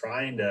he's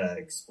trying to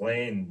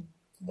explain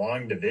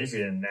long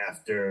division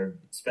after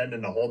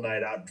spending the whole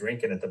night out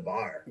drinking at the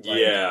bar. Like,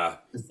 yeah.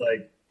 It's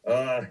like,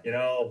 right.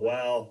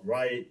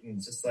 And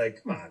it's just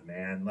like, come on,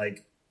 man.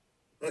 Like,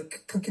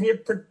 look, can you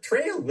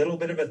portray a little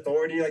bit of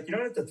authority? Like, you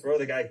don't have to throw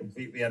the guy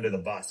completely under the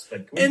bus,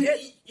 but can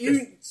we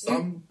get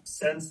some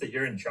sense that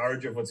you're in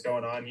charge of what's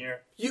going on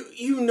here?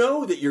 You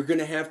know that you're going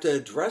to have to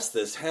address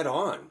this head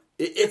on.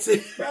 It's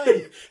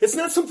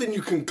not something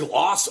you can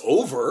gloss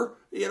over.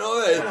 You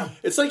know, Yeah.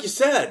 It's like you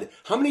said.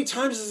 How many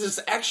times has this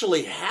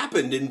actually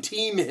happened in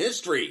team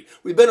history?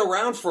 We've been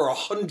around for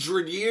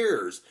 100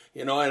 years.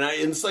 You know, and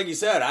it's like you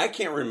said. I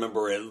can't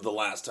remember the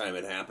last time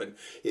it happened.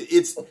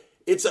 It's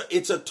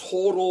a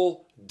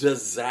total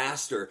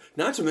disaster.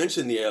 Not to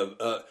mention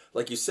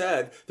like you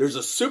said, there's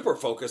a super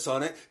focus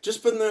on it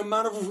just from the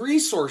amount of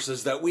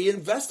resources that we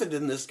invested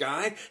in this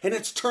guy, and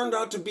it's turned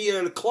out to be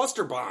a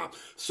cluster bomb.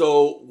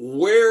 So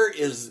where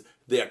is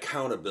the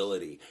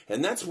accountability?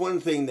 And that's one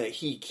thing that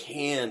he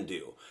can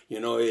do. You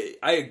know,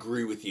 I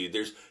agree with you.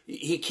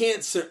 He's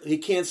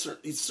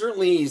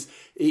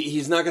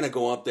not going to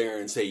go up there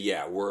and say,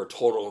 yeah, we're a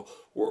total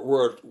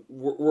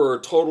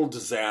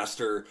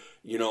disaster.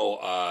 You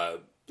know,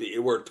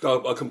 we're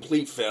a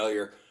complete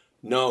failure.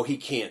 No, he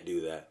can't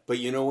do that. But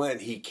you know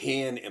what? He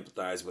can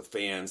empathize with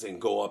fans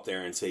and go up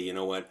there and say, you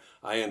know what?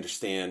 I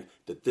understand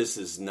that this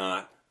is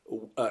not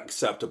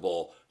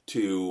acceptable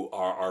to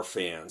our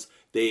fans.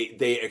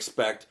 They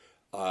expect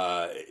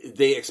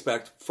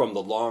from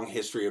the long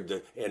history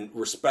and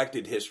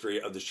respected history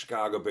of the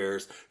Chicago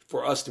Bears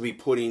for us to be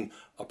putting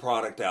a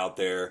product out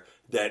there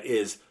that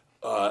is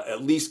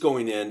at least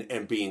going in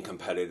and being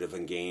competitive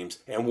in games,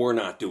 and we're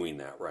not doing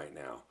that right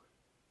now.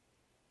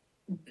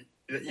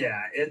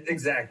 Yeah,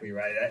 exactly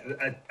right.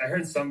 I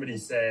heard somebody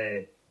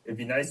say it'd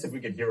be nice if we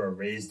could hear a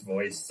raised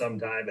voice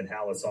sometime at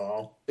Hallis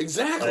Hall.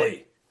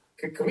 Exactly.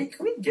 Like, can we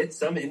get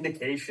some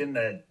indication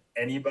that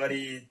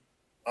anybody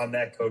on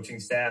that coaching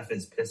staff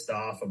is pissed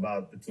off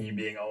about the team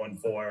being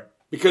 0-4?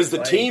 Because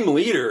the team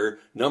leader,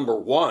 number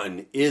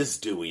one, is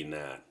doing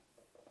that.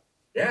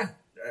 Yeah.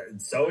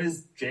 So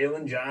is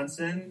Jalen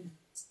Johnson.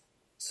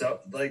 So,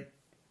 like,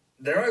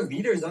 there are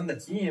leaders on the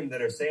team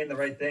that are saying the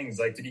right things.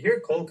 Like, did you hear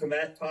Cole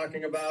Kmet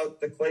talking about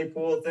the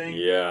Claypool thing?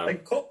 Yeah.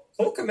 Like, Cole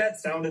Kmet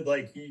sounded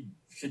like he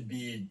should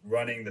be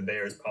running the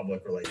Bears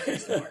public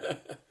relations department.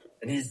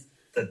 And he's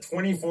the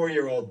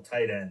 24-year-old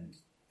tight end.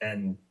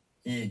 And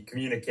he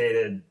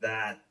communicated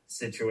that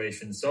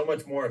situation so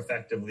much more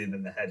effectively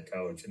than the head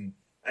coach. And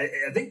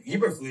I think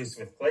Eberflus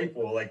with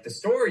Claypool, like, the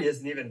story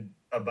isn't even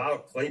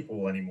about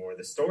Claypool anymore.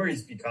 The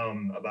story's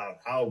become about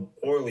how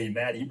poorly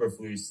Matt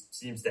Eberflus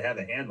seems to have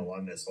a handle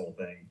on this whole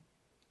thing.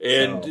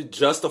 And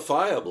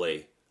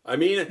justifiably. I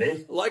mean,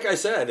 like I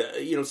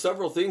said, you know,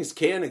 several things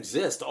can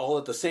exist all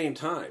at the same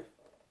time.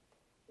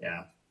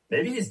 Yeah.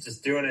 Maybe he's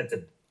just doing it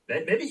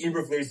maybe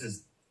Eberflus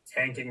is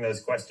tanking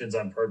those questions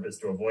on purpose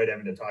to avoid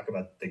having to talk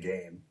about the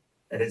game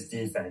and his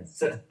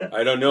defense.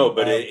 I don't know,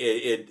 but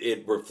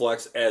it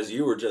reflects, as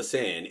you were just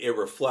saying, it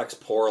reflects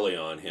poorly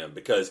on him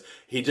because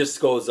he just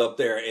goes up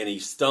there and he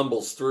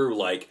stumbles through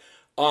like,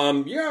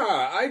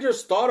 I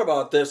just thought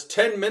about this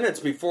 10 minutes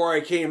before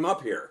I came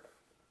up here.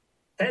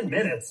 10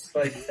 minutes?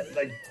 Like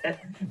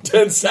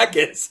 10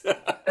 seconds.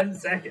 10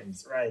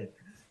 seconds, right.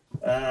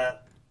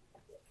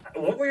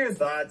 What were your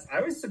thoughts? I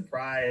was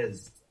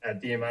surprised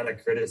at the amount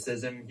of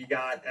criticism he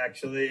got,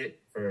 actually,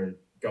 for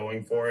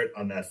going for it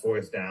on that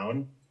fourth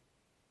down.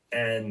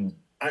 And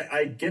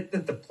I get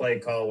that the play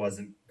call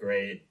wasn't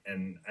great,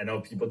 and I know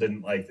people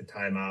didn't like the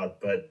timeout,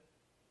 but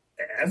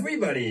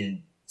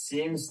everybody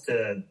seems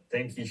to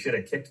think he should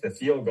have kicked the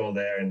field goal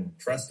there and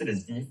trusted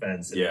his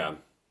defense. And yeah.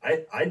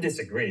 I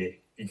disagree,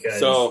 because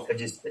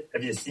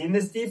have you seen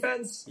this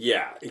defense?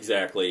 Yeah,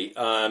 exactly.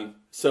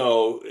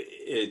 So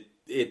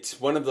it's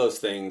one of those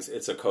things.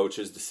 It's a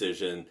coach's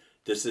decision.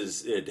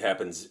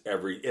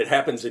 It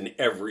happens in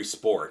every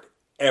sport,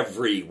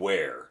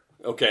 everywhere.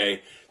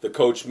 Okay, the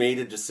coach made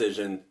a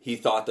decision. He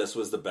thought this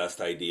was the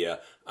best idea.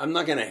 I'm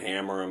not going to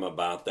hammer him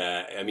about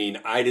that. I mean,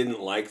 I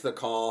didn't like the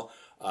call.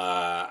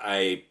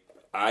 I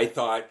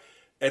thought,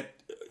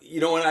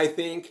 you know what I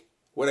think?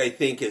 What I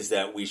think is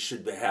that we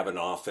should have an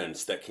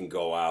offense that can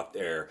go out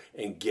there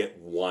and get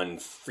one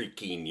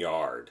freaking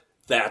yard.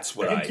 That's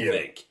what I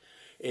think.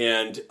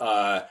 And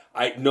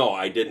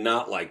I did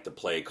not like the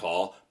play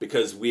call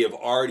because we have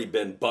already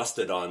been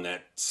busted on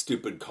that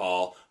stupid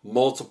call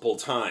multiple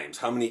times.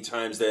 How many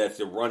times they have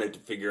to run it to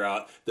figure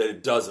out that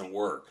it doesn't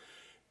work?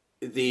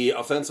 The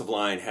offensive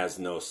line has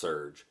no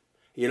surge.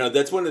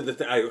 That's one of the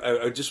things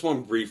I just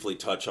want to briefly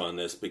touch on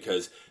this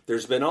because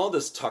there's been all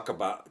this talk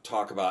about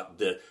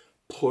the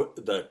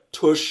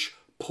tush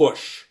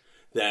push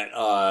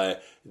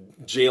that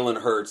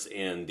Jalen Hurts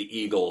and the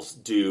Eagles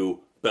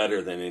do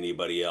better than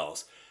anybody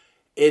else.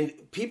 And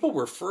people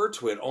refer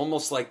to it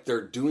almost like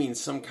they're doing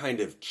some kind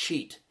of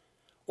cheat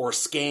or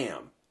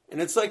scam.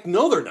 And it's like,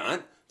 no, they're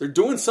not. They're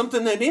doing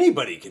something that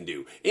anybody can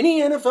do.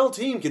 Any NFL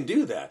team can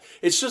do that.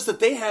 It's just that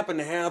they happen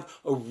to have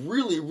a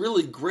really,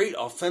 really great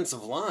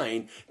offensive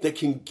line that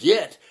can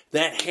get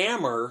that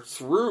hammer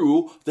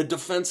through the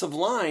defensive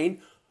line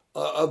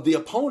of the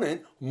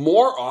opponent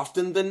more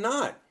often than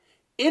not.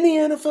 Any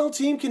NFL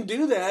team can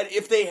do that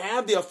if they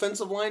have the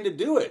offensive line to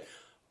do it.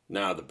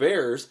 Now, the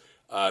Bears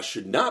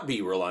should not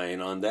be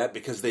relying on that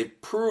because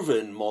they've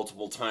proven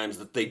multiple times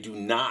that they do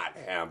not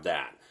have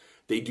that.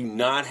 They do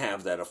not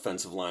have that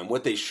offensive line.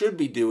 What they should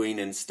be doing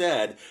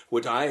instead,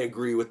 which I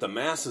agree with the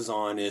masses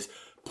on, is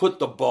put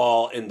the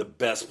ball in the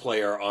best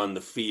player on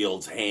the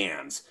field's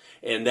hands.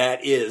 And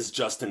that is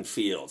Justin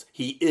Fields.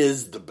 He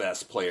is the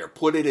best player.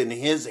 Put it in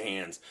his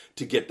hands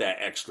to get that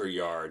extra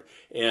yard.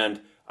 And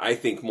I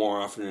think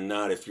more often than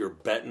not, if you're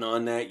betting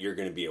on that, you're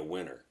going to be a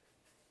winner.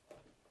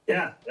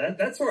 Yeah,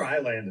 that's where I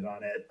landed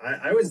on it.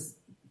 I was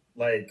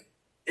like,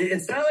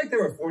 it's not like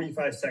there were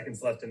 45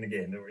 seconds left in the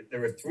game. There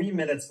were 3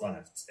 minutes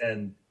left.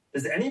 And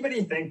does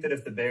anybody think that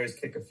if the Bears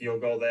kick a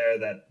field goal there,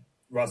 that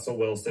Russell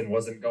Wilson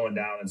wasn't going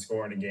down and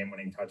scoring a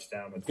game-winning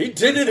touchdown? He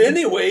did it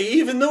anyway,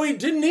 even though he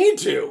didn't need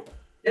to.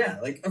 Yeah,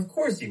 like, of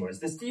course he was.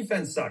 This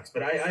defense sucks.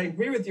 But I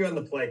agree with you on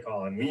the play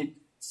call. And we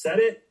said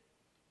it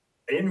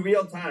in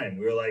real time.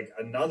 We were like,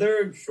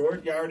 another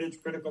short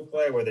yardage critical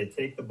play where they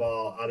take the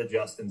ball out of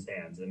Justin's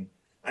hands. And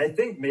I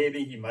think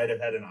maybe he might have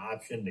had an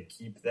option to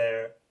keep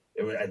there.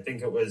 I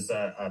think it was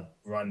a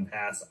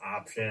run-pass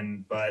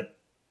option, but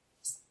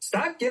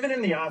stop giving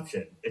him the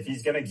option if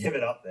he's going to give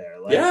it up there.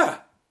 Like, yeah.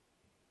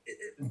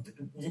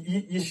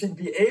 You should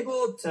be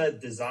able to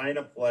design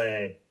a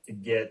play to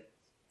get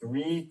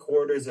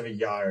 3/4 of a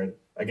yard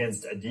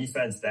against a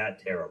defense that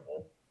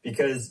terrible.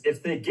 Because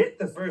if they get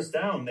the first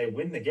down, they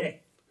win the game.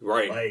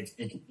 Right. Like,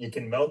 you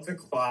can milk the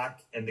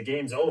clock and the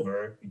game's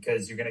over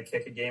because you're going to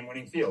kick a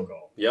game-winning field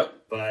goal. Yep.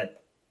 But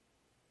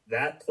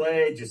that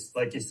play, just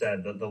like you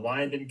said, the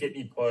line didn't get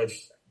any push.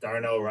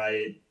 Darnell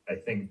Wright, I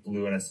think,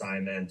 blew an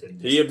assignment and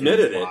he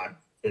admitted it.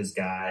 His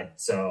guy.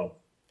 So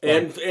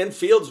and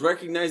Fields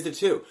recognized it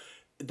too.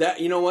 That,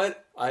 you know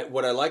what I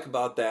like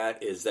about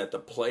that is that the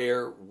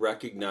player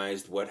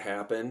recognized what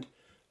happened.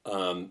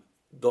 The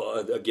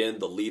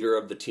leader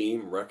of the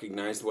team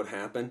recognized what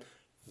happened.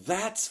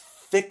 That's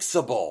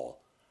fixable.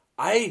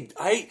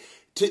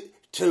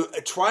 To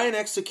try and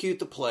execute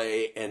the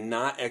play and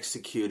not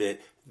execute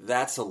it,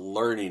 that's a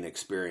learning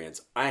experience.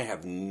 I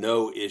have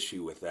no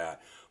issue with that.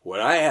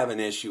 What I have an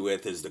issue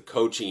with is the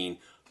coaching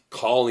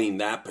calling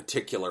that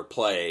particular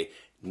play,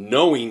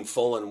 knowing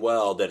full and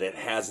well that it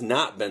has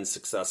not been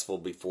successful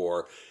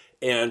before.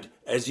 And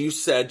as you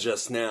said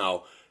just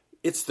now,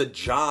 it's the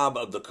job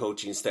of the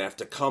coaching staff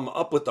to come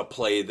up with a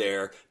play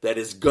there that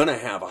is going to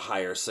have a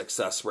higher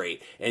success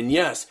rate. And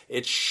yes,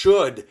 it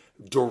should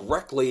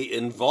directly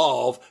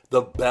involve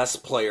the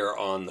best player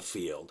on the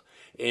field.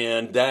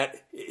 And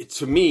that,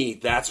 to me,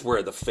 that's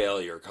where the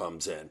failure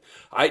comes in.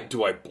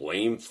 Do I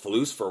blame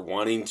Flus for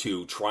wanting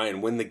to try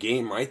and win the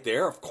game right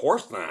there? Of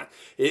course not.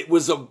 It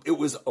was a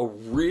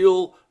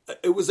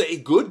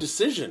good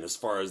decision as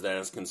far as that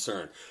is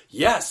concerned.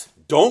 Yes,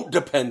 don't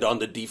depend on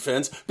the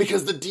defense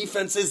because the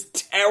defense is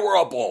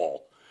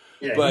terrible.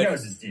 Yeah, he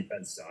knows his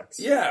defense sucks.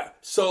 Yeah,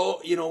 so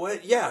you know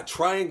what? Yeah,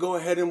 try and go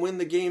ahead and win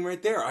the game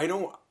right there. I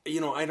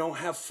don't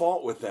have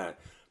fault with that.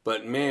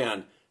 But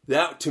man,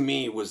 that to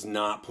me was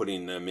not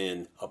putting them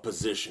in a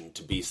position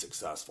to be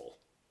successful.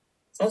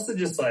 It's also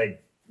just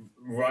like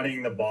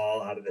running the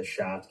ball out of the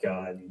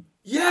shotgun.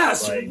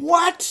 Yes, like,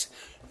 what?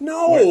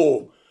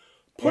 No.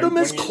 Put them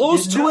as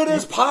close to it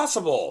as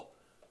possible.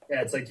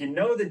 Yeah, it's like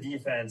the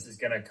defense is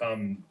going to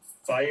come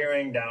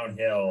firing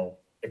downhill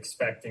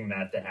expecting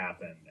that to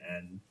happen.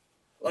 And,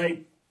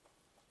 like,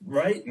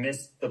 Wright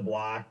missed the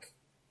block.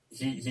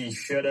 He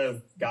should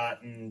have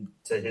gotten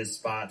to his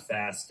spot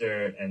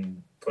faster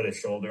and put a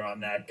shoulder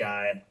on that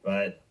guy.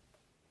 But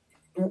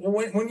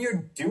when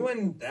you're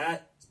doing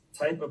that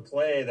type of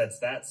play that's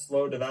that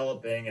slow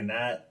developing and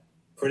that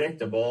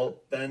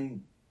predictable,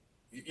 then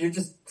you're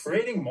just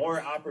creating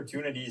more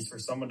opportunities for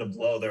someone to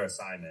blow their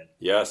assignment.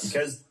 Yes.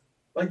 Because,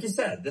 like you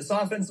said, this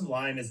offensive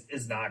line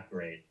is not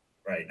great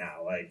right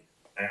now. Like,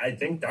 I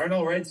think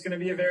Darnell Wright's going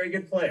to be a very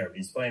good player.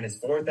 He's playing his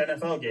 4th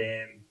NFL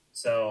game.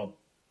 So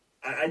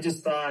I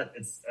just thought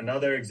it's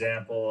another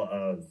example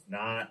of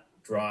not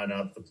drawing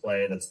up the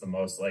play that's the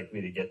most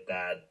likely to get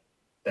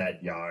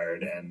that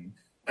yard. And,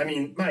 I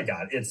mean, my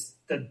God, it's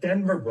the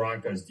Denver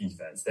Broncos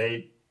defense.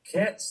 They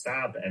can't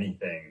stop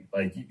anything.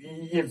 Like,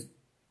 you've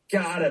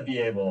got to be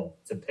able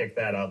to pick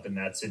that up in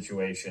that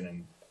situation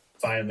and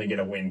finally get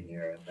a win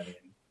here. And, I mean,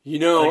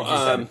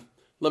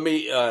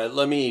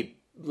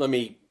 let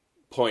me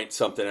point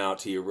something out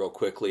to you real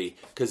quickly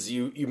because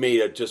you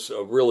made just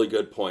a really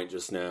good point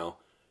just now.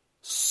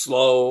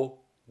 slow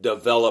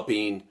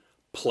developing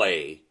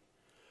play.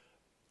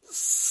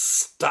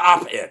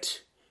 Stop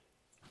it.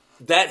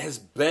 That has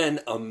been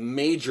a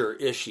major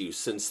issue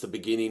since the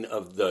beginning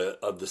of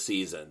the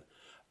season.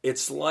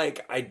 It's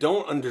like I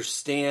don't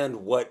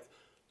understand what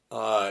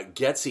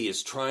Getsy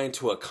is trying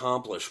to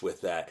accomplish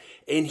with that.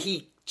 And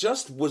he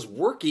just was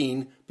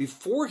working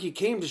before he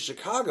came to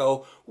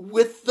Chicago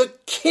with the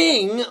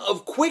king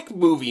of quick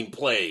moving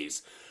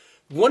plays.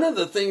 One of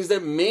the things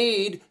that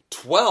made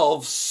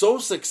 12 so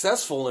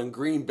successful in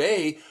Green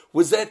Bay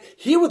was that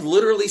he would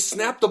literally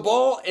snap the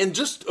ball and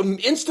just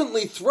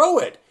instantly throw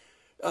it.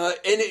 And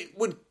it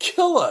would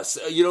kill us.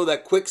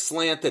 That quick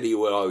slant that he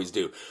would always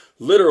do.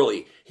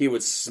 Literally, he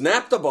would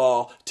snap the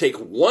ball, take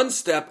one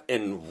step,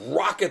 and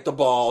rocket the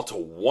ball to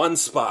one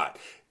spot.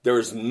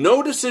 There's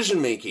no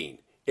decision making.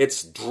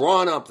 It's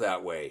drawn up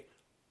that way.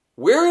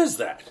 Where is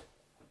that?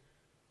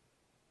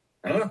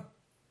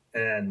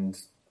 And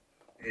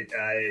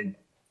I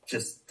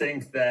just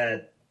think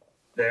that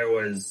there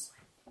was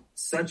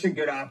such a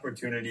good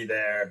opportunity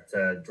there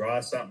to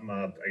draw something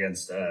up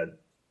against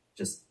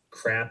just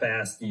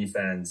crap-ass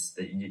defense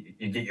that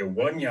you get your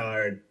 1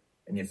 yard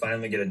and you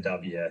finally get a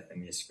W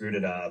and you screwed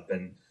it up.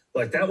 And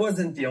look, that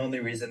wasn't the only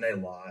reason they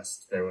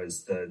lost. There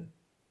was the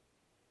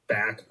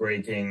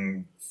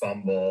back-breaking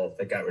fumble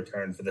that got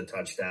returned for the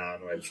touchdown,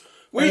 which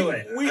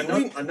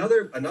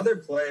another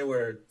play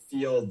where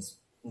Fields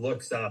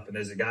looks up and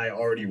there's a guy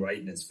already right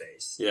in his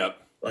face. Yep.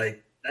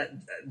 Like that,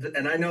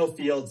 and I know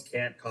Fields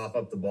can't cough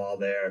up the ball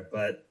there,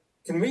 but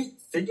can we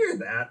figure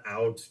that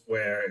out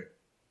where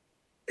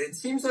it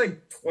seems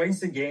like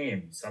twice a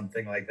game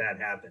something like that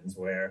happens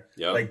where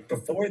like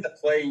before the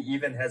play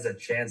even has a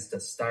chance to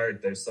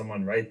start, there's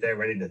someone right there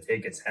ready to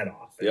take its head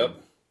off.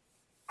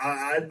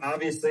 And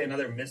obviously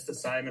another missed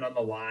assignment on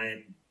the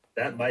line.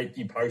 That might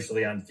be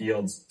partially on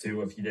Fields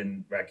too if he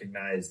didn't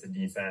recognize the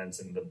defense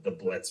and the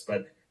blitz.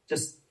 But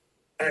just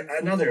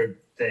another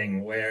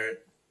thing where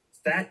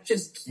that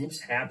just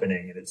keeps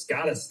happening and it's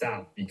got to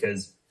stop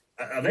because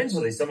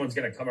eventually someone's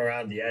going to come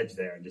around the edge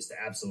there and just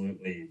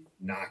absolutely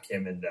knock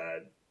him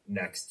into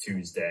next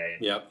Tuesday.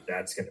 And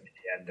that's going to be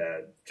the end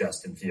of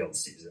Justin Fields'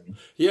 season.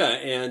 Yeah,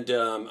 and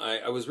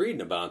I was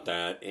reading about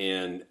that,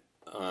 and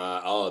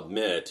I'll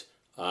admit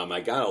I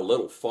got a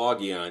little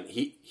foggy on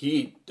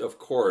he of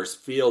course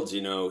Fields.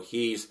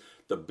 He's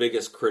the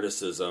biggest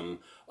criticism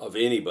of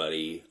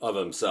anybody of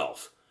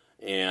himself,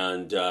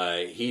 and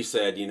he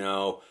said,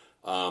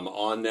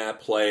 on that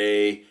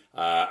play,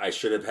 I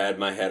should have had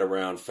my head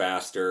around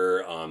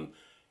faster.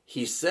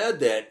 He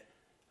said that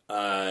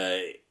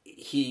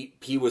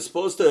he was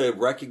supposed to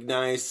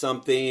recognize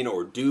something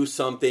or do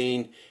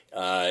something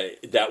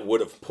that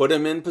would have put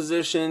him in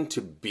position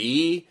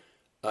to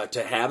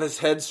have his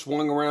head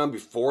swung around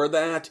before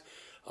that.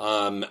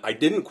 I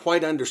didn't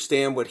quite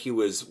understand what he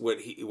was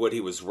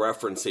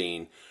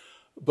referencing,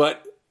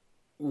 but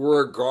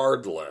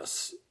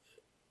regardless,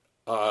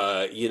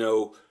 I've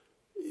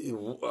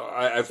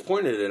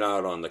pointed it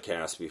out on the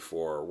cast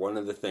before. One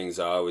of the things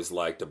I always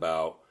liked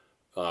about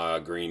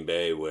Green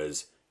Bay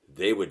was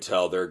they would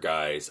tell their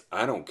guys,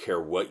 "I don't care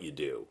what you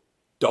do.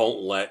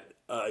 Don't let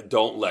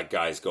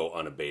guys go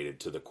unabated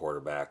to the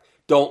quarterback.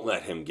 Don't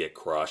let him get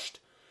crushed.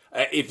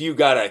 If you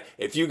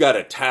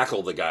gotta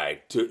tackle the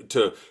guy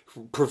to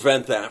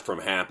prevent that from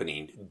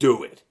happening,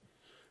 do it.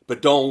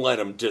 But don't let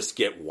him just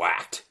get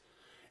whacked."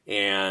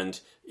 And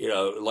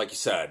like you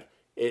said,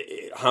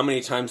 how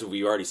many times have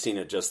we already seen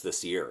it just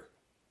this year?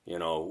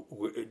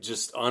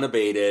 Just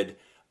unabated.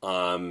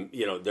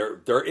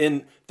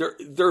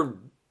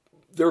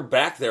 They're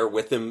back there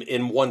with him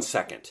in 1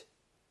 second.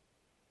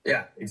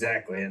 Yeah,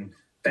 exactly. And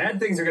bad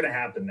things are going to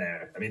happen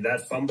there. I mean,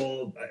 that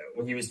fumble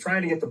when he was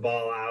trying to get the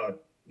ball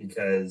out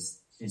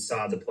because he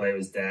saw the play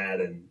was dead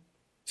and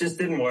just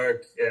didn't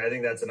work. I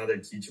think that's another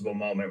teachable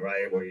moment,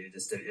 right? Where you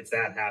just, if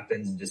that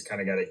happens, you just kind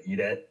of got to eat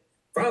it.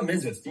 Problem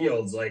is with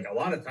Fields, like a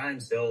lot of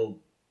times he'll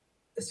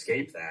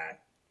escape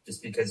that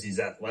just because he's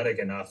athletic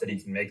enough that he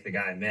can make the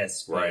guy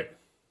miss. Right.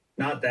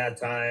 Not that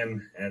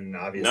time, and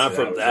obviously not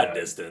from that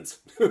distance.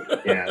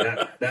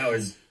 Yeah, that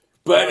was.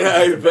 But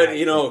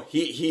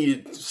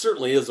he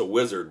certainly is a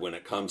wizard when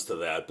it comes to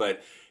that.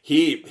 But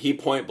he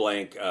point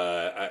blank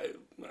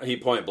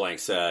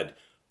said,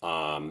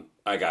 "I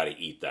got to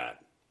eat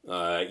that."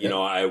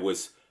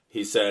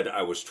 He said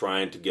I was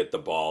trying to get the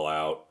ball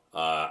out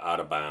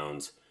of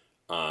bounds.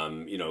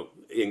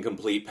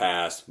 Incomplete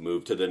pass,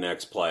 move to the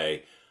next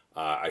play.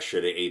 I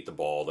should have ate the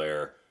ball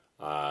there.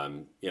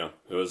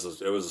 It was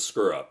a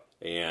screw up,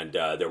 and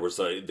there was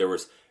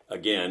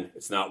again,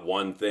 it's not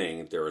one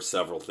thing. There were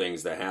several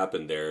things that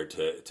happened there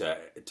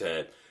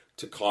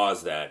to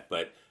cause that,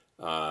 but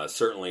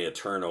certainly a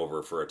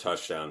turnover for a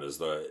touchdown is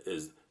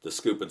the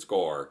scoop and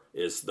score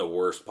is the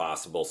worst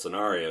possible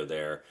scenario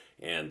there,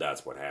 and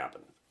that's what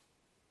happened.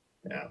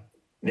 Yeah,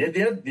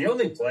 the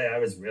only play I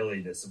was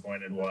really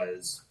disappointed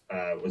was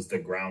the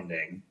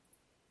grounding,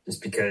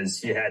 just because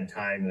he had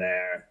time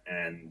there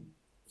and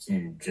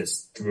he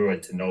just threw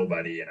it to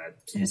nobody in a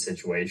key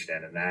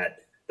situation, and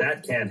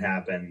that can't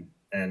happen.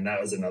 and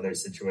that was another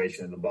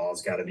situation. The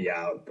ball's got to be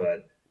out,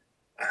 but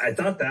I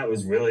thought that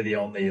was really the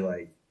only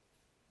like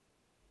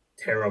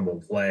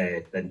terrible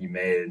play that he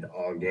made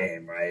all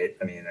game, right?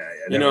 I mean,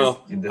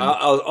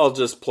 I'll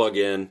just plug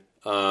in.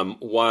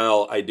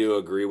 While I do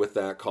agree with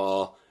that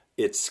call,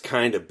 it's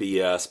kind of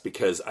BS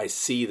because I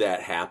see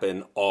that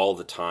happen all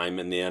the time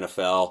in the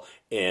NFL,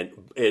 and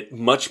it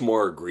much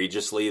more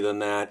egregiously than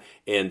that,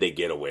 and they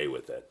get away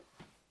with it.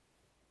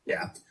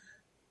 Yeah,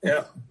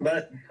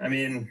 but I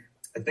mean,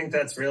 I think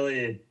that's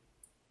really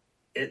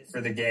it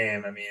for the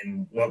game. I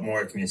mean, what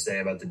more can you say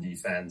about the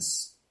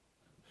defense?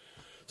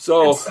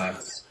 So, it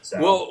sucks.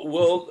 So.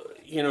 well,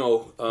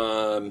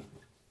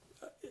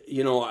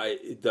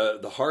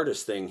 the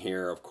hardest thing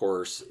here, of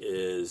course,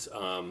 is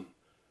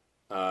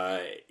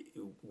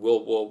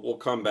we'll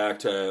come back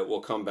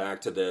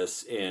to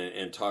this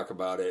and talk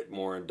about it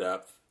more in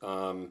depth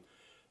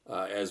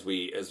as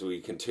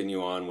we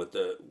continue on with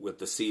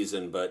the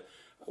season. But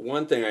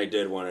one thing I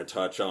did want to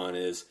touch on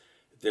is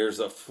there's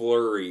a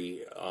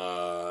flurry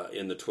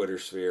in the Twitter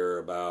sphere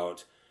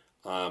about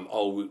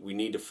we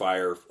need to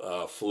fire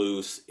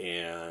Flus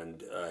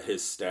and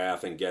his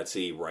staff and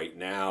Getsy right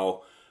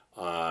now.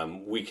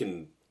 We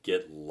can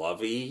get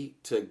Lovey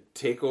to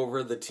take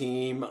over the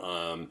team.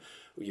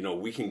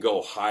 We can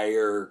go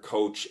hire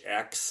Coach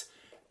X,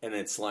 and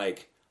it's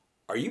like,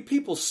 are you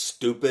people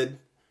stupid?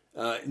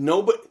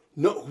 What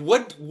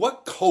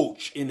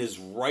coach in his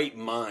right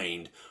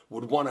mind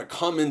would want to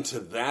come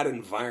into that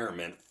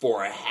environment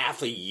for a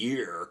half a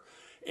year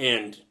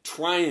and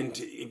try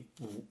and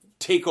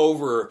take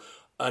over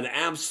an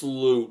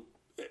absolute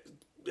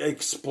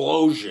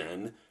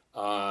explosion,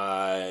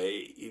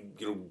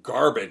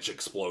 garbage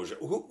explosion?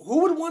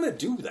 Who would want to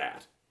do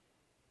that?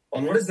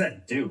 And what does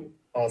that do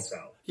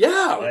also?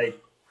 Yeah.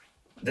 Like,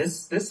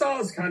 this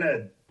all is kind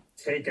of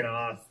taken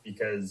off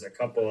because a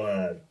couple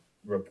of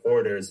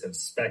reporters have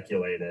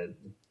speculated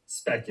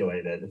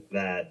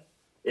that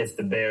if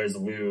the Bears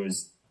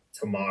lose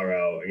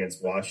tomorrow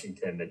against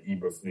Washington, that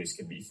Eberflus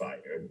could be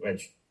fired,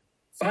 which,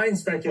 fine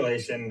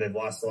speculation. They've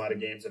lost a lot of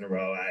games in a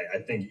row. I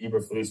think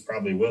Eberflus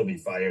probably will be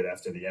fired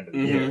after the end of the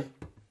year.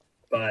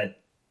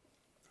 But,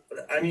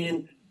 I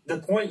mean, the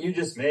point you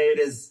just made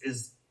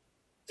is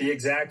the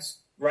exact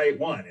right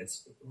one.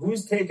 It's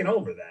who's taking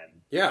over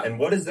then? Yeah. And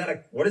what does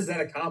that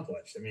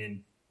accomplish? I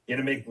mean, you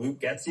gonna make Luke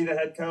Getsy the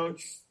head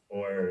coach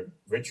or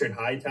Richard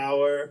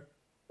Hightower?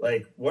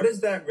 Like, what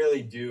does that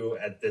really do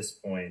at this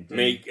point?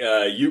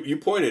 You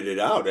pointed it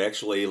out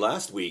actually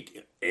last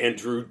week.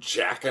 Andrew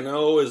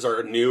Jackano is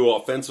our new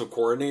offensive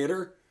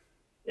coordinator.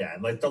 Yeah,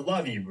 and like the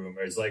Lovey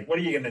rumors, like, what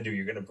are you gonna do?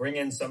 You're gonna bring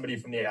in somebody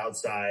from the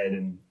outside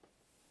and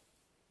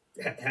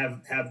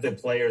have the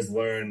players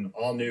learn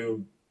all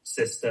new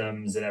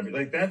systems and everything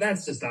like that.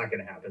 That's just not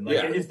going to happen.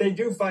 Like, if they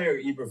do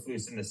fire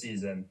Eberflus in the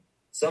season,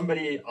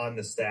 somebody on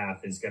the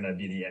staff is going to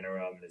be the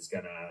interim and is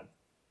going to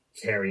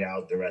carry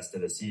out the rest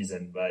of the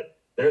season. But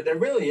there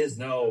really is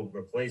no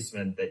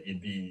replacement that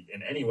you'd be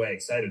in any way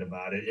excited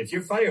about it. If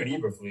you're firing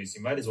Eberflus,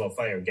 you might as well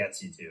fire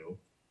Getsy too.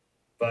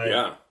 But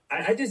yeah.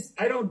 I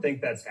don't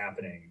think that's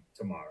happening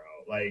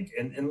tomorrow. Like,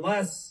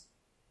 unless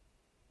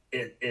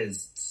it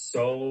is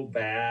so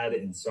bad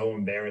and so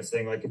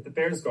embarrassing. Like, if the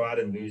Bears go out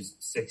and lose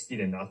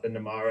 60-0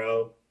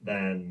 tomorrow,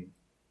 then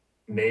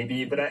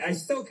maybe. But I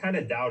still kind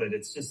of doubt it.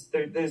 It's just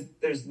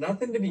there's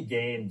nothing to be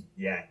gained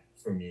yet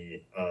for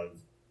me of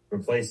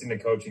replacing the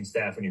coaching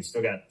staff when you've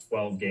still got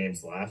 12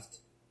 games left.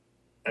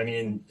 I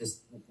mean,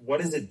 just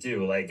what does it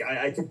do? Like,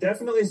 I could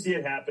definitely see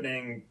it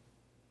happening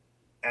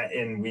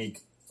in week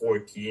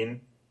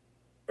 14,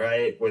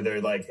 right? Where they're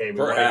like, hey, we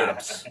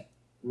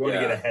want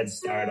to get a head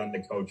start on the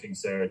coaching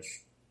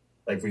search.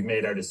 Like, we've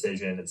made our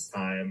decision. It's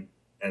time.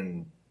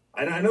 And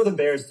I know the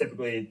Bears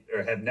typically,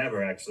 or have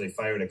never actually,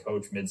 fired a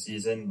coach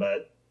midseason,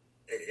 but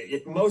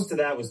most of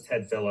that was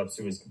Ted Phillips,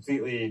 who was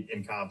completely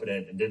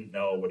incompetent and didn't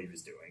know what he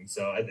was doing.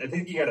 So I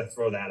think you got to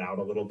throw that out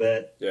a little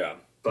bit. Yeah.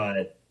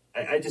 But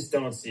I just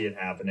don't see it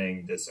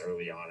happening this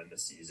early on in the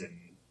season.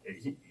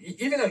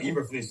 Even though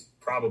Eberflus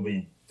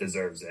probably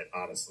deserves it,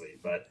 honestly.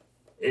 But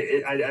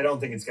I don't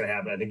think it's going to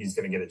happen. I think he's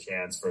going to get a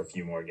chance for a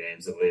few more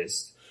games at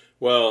least.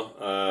 Well,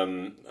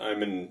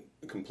 I'm in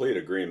complete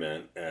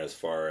agreement as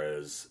far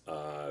as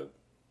I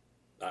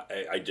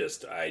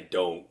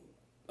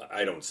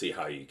don't see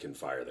how you can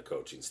fire the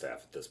coaching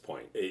staff at this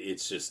point.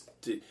 It's just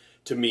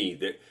to me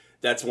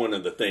that's one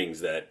of the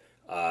things that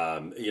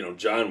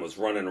John was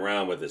running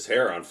around with his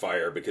hair on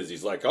fire because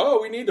he's like,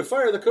 oh, we need to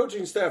fire the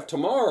coaching staff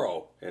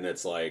tomorrow, and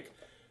it's like,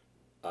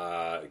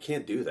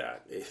 can't do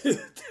that.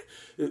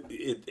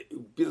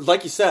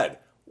 Like you said,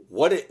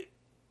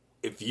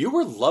 if you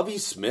were Lovey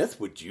Smith,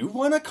 would you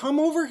want to come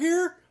over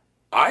here?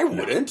 I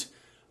wouldn't.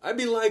 I'd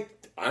be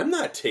like, I'm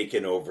not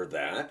taking over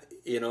that.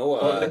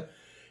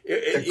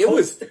 It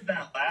was did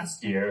that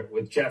last year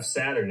with Jeff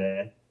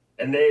Saturday,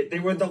 and they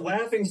were the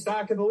laughing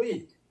stock of the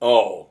league.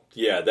 Oh,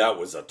 yeah, that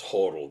was a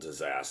total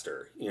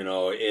disaster,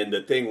 and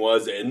the thing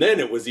was, and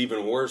then it was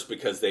even worse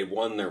because they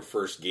won their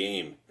first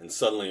game, and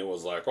suddenly it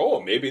was like,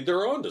 oh, maybe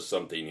they're onto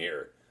something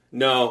here.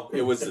 No,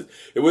 it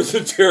was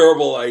a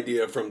terrible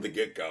idea from the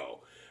get-go.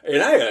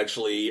 And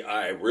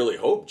I really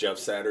hope Jeff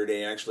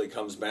Saturday actually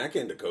comes back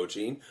into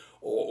coaching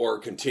or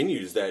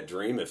continues that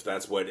dream if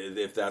that's what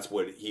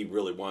he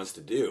really wants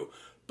to do.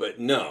 But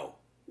no,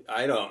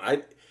 I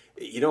don't.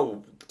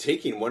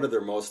 Taking one of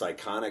their most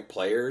iconic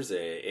players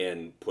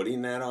and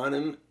putting that on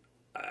him,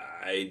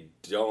 I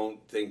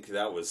don't think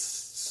that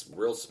was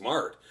real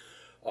smart.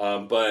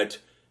 But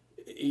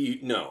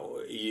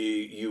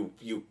you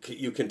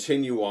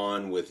continue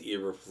on with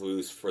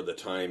Eberflus for the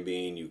time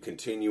being. You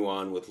continue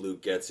on with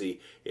Luke Getsy.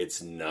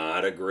 It's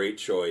not a great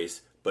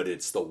choice, but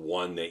it's the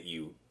one that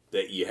you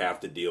have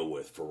to deal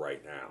with for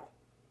right now.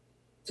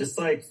 Just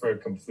like for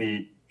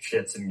complete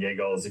shits and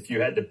giggles, if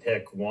you had to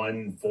pick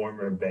one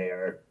former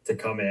Bear to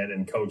come in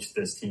and coach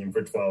this team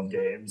for 12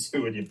 games,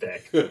 who would you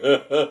pick?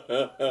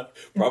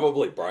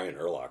 Probably Brian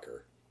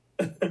Urlacher.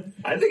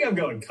 I think I'm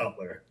going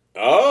Cutler.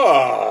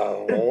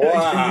 Oh,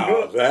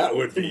 wow. That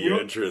would be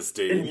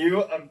interesting.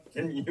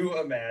 Can you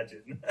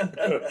imagine?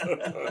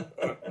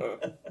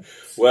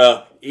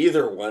 Well,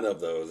 either one of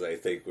those, I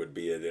think, would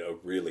be a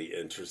really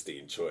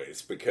interesting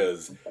choice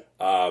because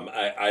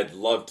I'd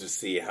love to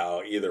see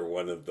how either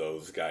one of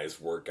those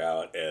guys work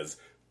out as,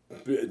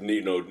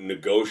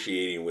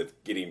 negotiating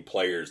with getting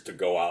players to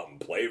go out and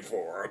play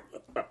for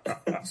them.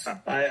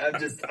 I'm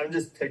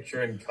just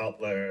picturing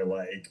Cutler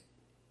like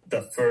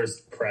the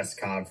first press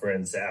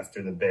conference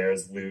after the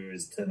Bears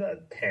lose to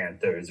the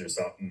Panthers or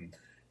something.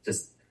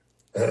 Just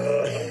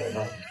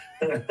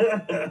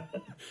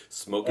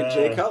smoking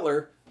Jay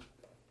Cutler.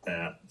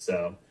 Yeah.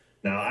 So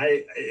now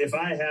if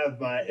I had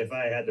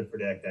to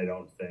predict, I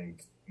don't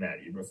think Matt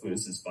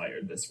Eberflus is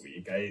fired this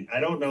week. I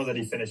don't know that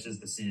he finishes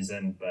the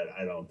season, but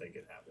I don't think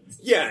it happens.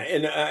 Yeah,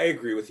 and I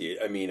agree with you.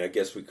 I mean, I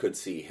guess we could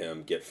see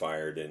him get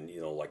fired in,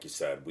 like you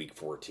said, week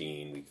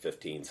 14, week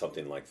 15,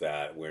 something like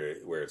that,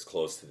 where it's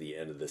close to the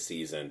end of the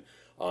season.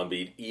 But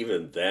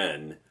even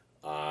then,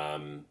 I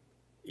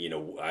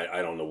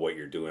don't know what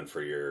you're doing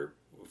for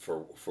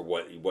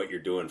what you're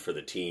doing for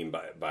the team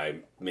by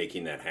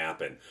making that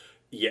happen.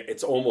 Yeah,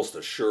 it's almost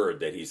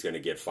assured that he's going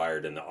to get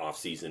fired in the off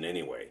season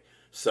anyway.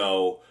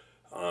 So,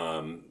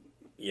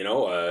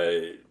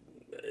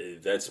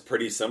 that's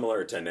pretty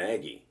similar to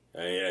Nagy.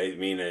 I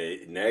mean,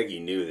 Nagy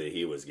knew that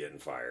he was getting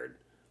fired,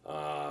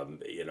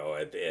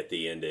 at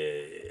the end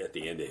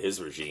of his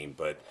regime,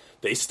 but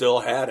they still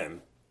had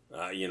him.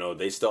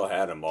 They still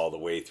had him all the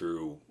way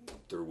through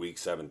week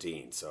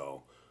 17.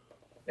 So.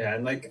 Yeah,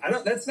 and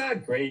that's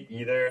not great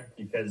either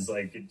because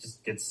it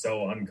just gets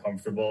so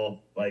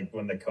uncomfortable.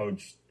 When the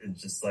coach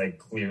is just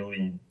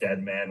clearly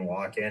dead man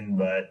walking,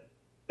 but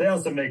they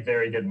also make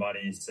very good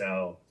money.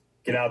 So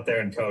get out there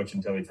and coach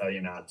until we tell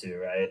you not to,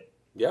 right?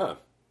 Yeah.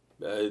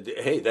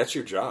 Hey, that's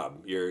your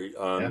job. You're,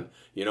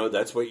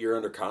 that's what you're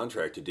under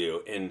contract to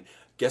do. And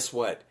guess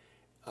what?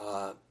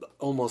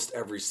 Almost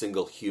every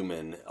single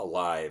human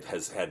alive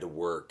has had to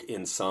work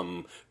in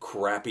some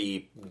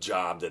crappy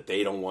job that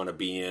they don't want to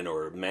be in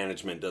or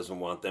management doesn't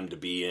want them to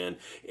be in,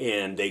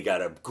 and they got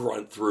to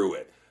grunt through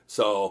it.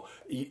 So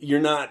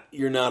you're not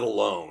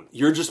alone.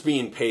 You're just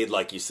being paid,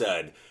 like you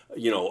said,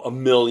 $1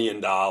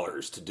 million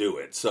to do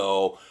it.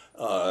 So,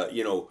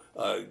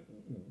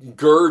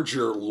 gird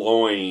your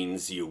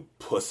loins, you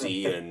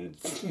pussy, and,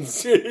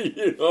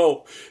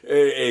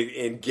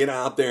 and get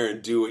out there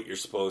and do what you're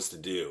supposed to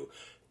do.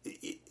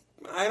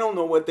 I don't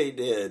know what they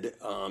did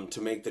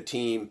to make the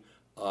team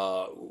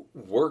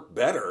work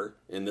better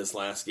in this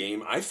last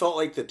game. I felt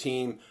like the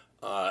team,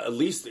 at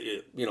least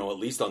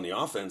on the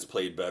offense,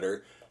 played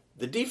better.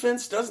 The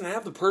defense doesn't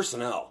have the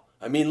personnel.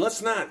 I mean,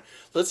 let's not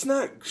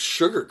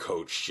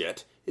sugarcoat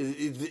shit.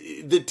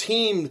 The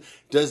team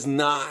does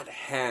not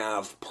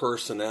have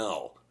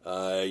personnel.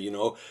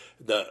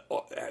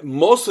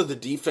 Most of the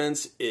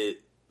defense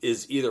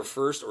is either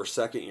first or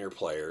second year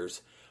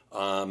players.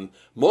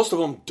 Most of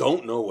them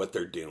don't know what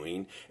they're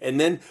doing. And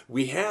then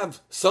we have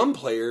some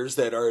players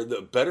that are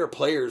the better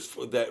players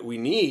that we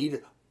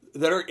need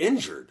that are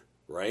injured,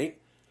 right?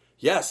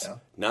 Yes. Yeah.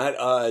 Not,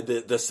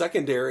 the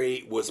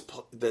secondary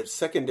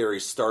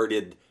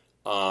started,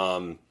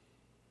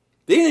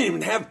 they didn't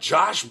even have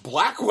Josh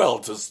Blackwell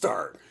to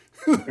start.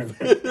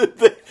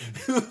 I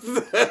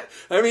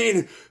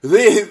mean,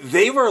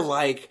 they were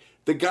like,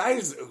 the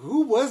guys,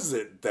 who was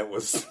it that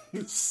was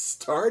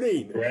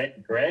starting?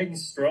 Greg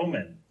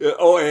Stroman.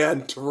 Oh,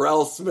 and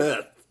Terrell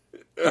Smith.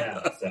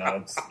 Yeah,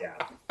 so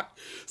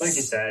like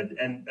you said,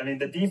 and I mean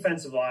the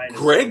defensive line is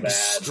Greg so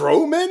bad.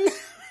 Stroman?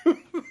 Yeah,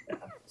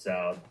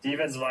 so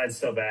defensive line's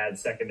so bad,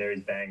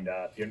 secondary's banged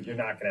up. You're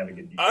not gonna have a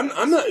good defense.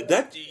 I'm not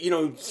that.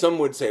 Some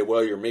would say,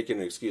 well, you're making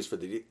an excuse for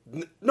the.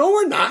 No,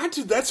 we're not.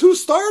 That's who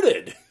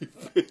started.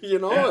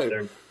 Yeah,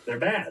 they're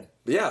bad.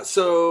 Yeah.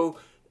 So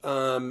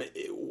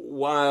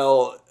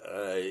while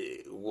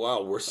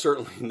we're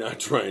certainly not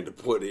trying to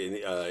put in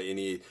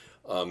any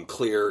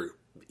clear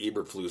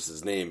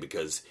Eberflus's name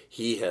because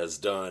he has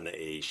done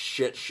a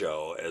shit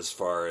show as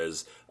far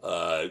as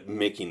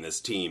making this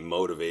team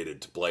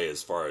motivated to play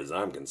as far as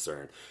I'm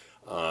concerned.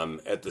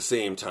 At the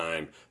same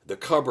time, the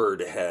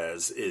cupboard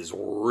is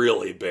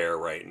really bare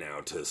right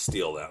now to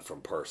steal that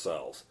from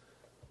Parcells.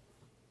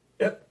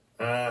 Yep.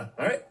 All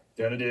right.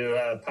 Do you want to do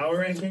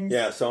power rankings?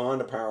 Yeah, so on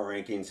to power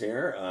rankings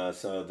here.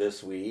 So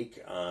this week,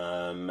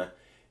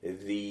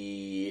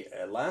 the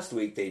last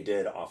week they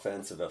did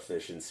offensive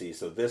efficiency.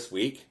 So this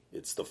week,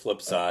 it's the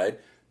flip side,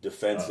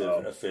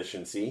 defensive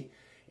efficiency.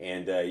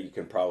 And you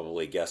can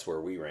probably guess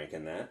where we rank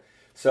in that.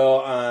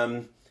 So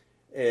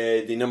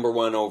the number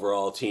one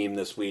overall team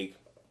this week,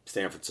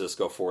 San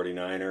Francisco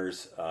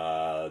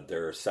 49ers.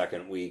 Their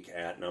second week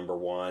at number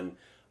one.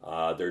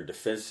 Their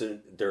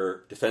defensive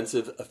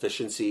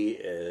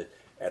efficiency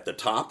at the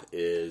top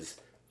is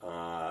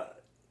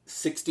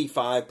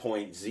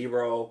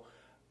 65.0,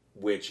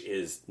 which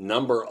is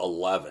number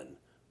 11.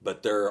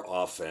 But their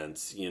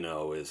offense,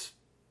 is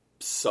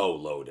so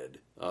loaded.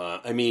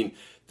 I mean,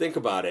 think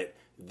about it.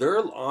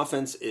 Their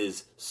offense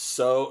is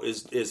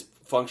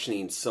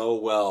functioning so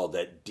well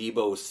that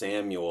Deebo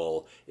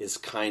Samuel is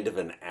kind of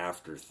an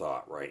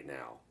afterthought right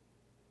now.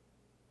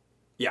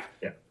 Yeah.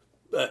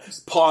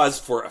 Pause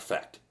for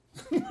effect.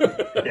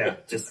 Yeah,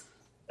 just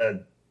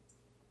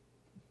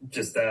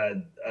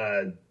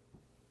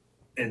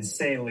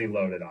insanely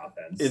loaded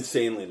offense.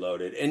 Insanely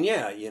loaded. And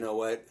yeah, you know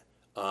what?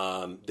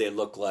 They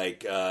look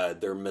like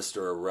their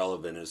Mr.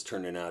 Irrelevant is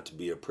turning out to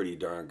be a pretty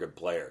darn good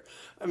player.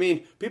 I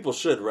mean, people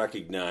should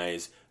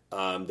recognize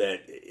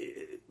that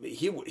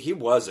he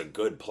was a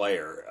good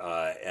player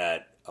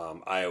at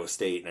Iowa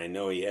State, and I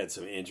know he had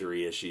some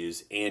injury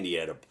issues, and he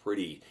had a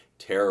pretty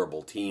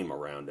terrible team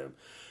around him.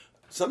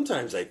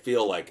 Sometimes I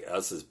feel like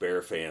us as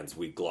Bear fans,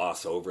 we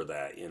gloss over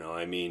that.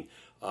 I mean,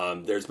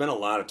 there's been a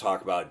lot of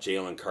talk about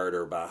Jalen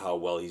Carter, about how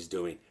well he's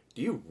doing.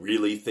 Do you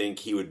really think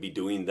he would be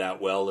doing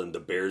that well in the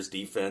Bears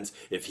defense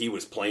if he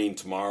was playing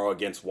tomorrow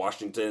against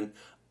Washington?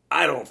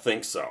 I don't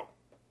think so.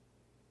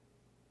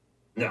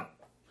 No,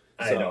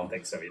 I don't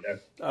think so either.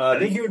 I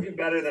think he would be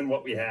better than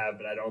what we have,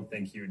 but I don't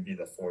think he would be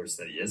the force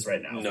that he is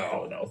right now.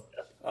 No.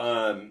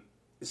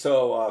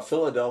 So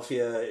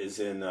Philadelphia is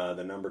in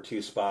the number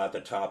 2 spot. The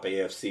top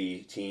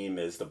AFC team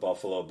is the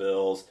Buffalo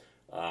Bills,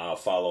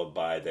 followed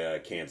by the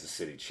Kansas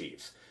City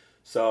Chiefs.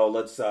 So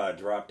let's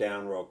drop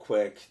down real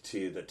quick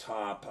to the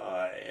top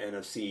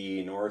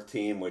NFC North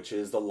team, which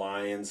is the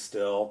Lions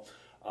still.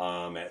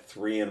 At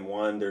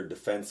 3-1, their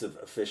defensive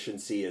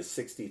efficiency is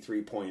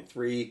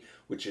 63.3,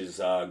 which is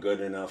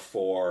good enough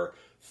for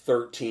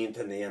 13th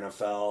in the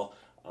NFL.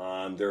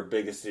 Their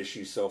biggest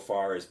issue so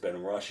far has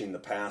been rushing the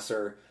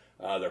passer.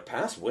 Their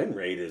pass win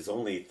rate is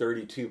only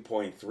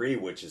 32.3,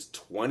 which is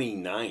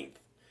 29th.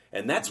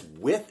 And that's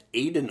with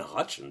Aiden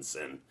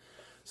Hutchinson.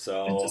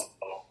 So just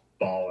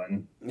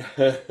balling.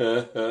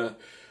 The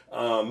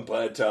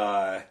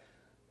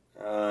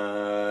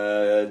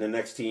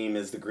next team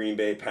is the Green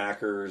Bay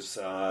Packers.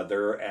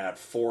 They're at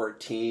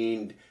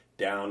 14,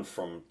 down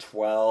from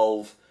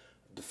 12.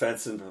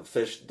 Defensive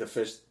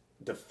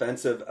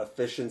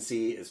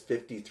efficiency is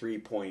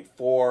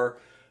 53.4.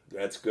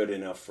 That's good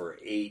enough for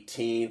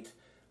 18th.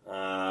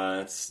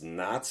 It's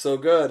not so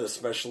good,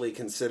 especially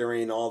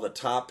considering all the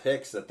top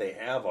picks that they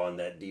have on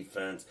that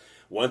defense.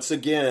 Once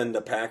again,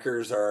 the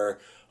Packers are,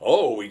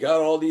 we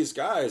got all these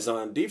guys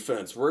on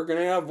defense. We're going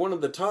to have one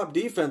of the top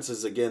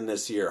defenses again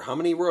this year. How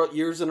many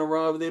years in a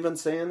row have they been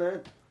saying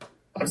that?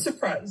 I'm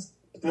surprised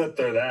that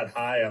they're that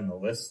high on the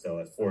list still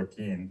at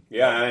 14.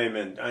 Yeah,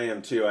 I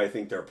am too. I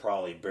think they're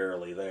probably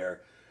barely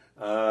there.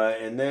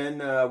 And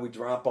then we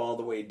drop all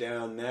the way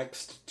down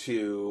next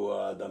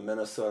to the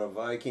Minnesota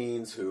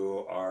Vikings,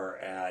 who are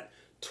at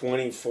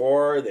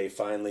 24. They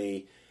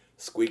finally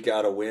squeak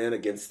out a win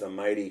against the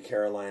mighty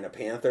Carolina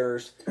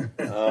Panthers.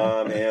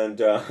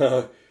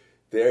 Their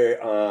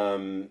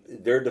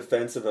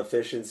defensive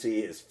efficiency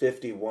is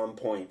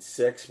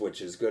 51.6,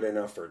 which is good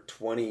enough for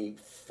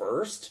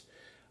 21st.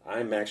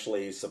 I'm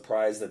actually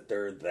surprised that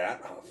they're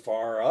that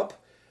far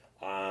up.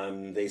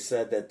 They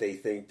said that they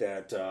think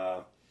that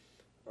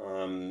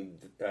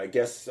I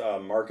guess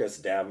Marcus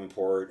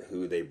Davenport,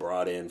 who they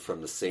brought in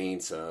from the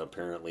Saints,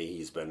 apparently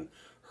he's been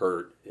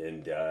hurt,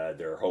 and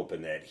they're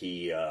hoping that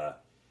he's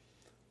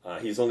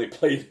only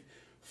played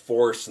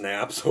 4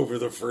 snaps over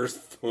the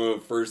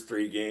first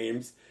 3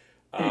 games,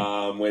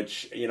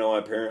 which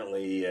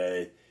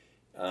apparently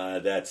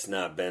that's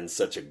not been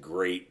such a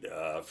great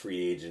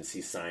free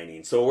agency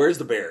signing. So where's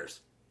the Bears?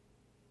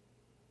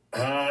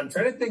 I'm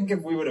trying to think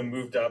if we would have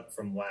moved up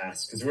from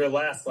last, because we were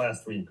last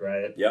week,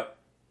 right? Yep.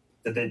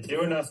 Did they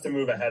do enough to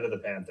move ahead of the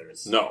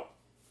Panthers? No.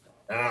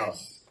 Oh.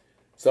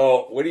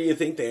 So what do you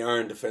think they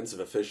are in defensive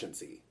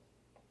efficiency?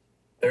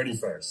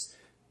 31st.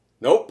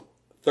 Nope.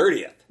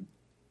 30th.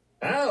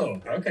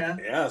 Oh, okay.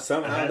 Yeah,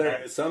 somehow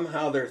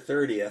they're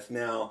 30th.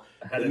 Now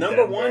the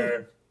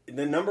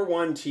number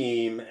one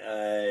team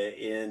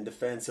in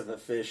defensive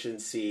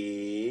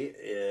efficiency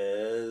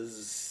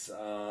is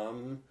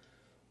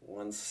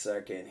one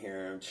second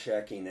here, I'm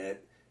checking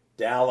it.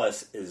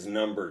 Dallas is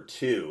number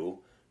 2.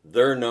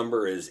 Their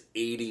number is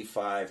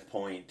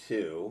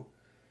 85.2.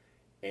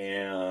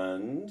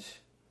 And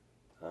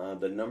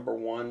The number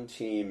one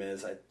team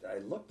is, I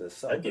looked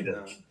this up. I'd be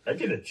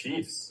the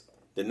Chiefs.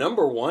 The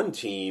number one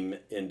team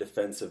in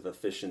defensive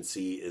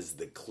efficiency is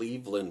the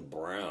Cleveland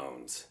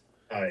Browns.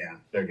 Oh, yeah.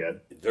 They're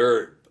good.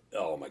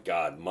 Oh my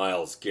God,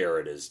 Myles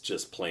Garrett is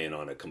just playing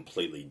on a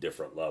completely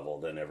different level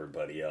than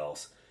everybody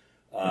else.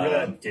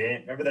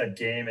 Remember that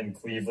game in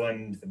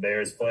Cleveland the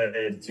Bears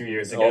played 2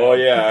 years ago? Oh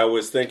yeah, I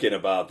was thinking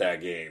about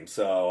that game.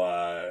 So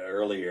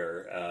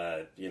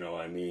earlier,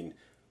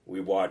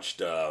 we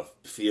watched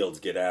Fields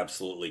get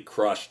absolutely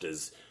crushed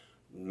as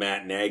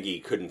Matt Nagy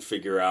couldn't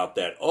figure out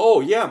that.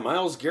 Oh yeah,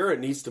 Myles Garrett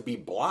needs to be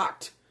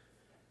blocked.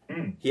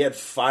 He had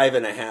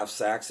 5.5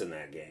 sacks in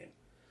that game.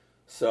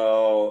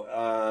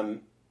 So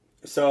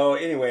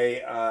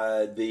anyway,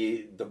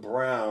 the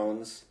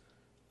Browns.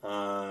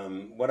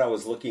 What I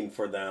was looking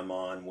for them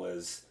on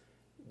was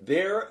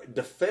their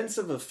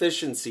defensive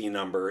efficiency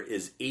number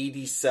is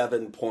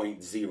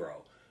 87.0.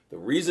 The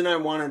reason I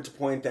wanted to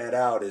point that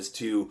out is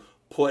to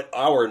put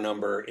our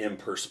number in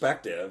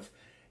perspective,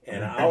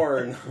 and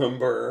our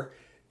number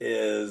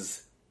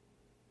is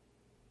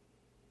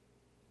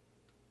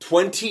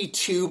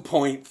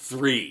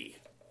 22.3.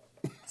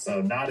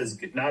 So not as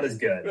good.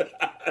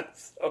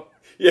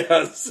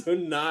 so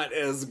not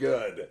as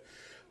good.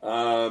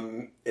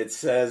 It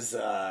says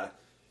the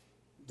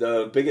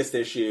biggest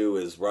issue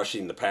is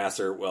rushing the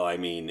passer. Well, I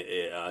mean,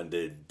 on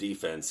the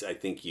defense, I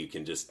think you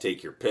can just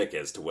take your pick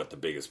as to what the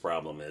biggest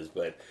problem is.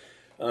 But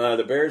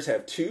the Bears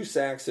have 2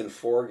 sacks in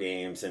 4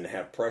 games and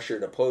have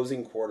pressured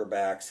opposing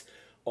quarterbacks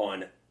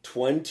on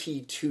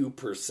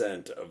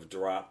 22% of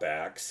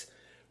dropbacks,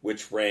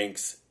 which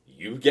ranks,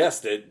 you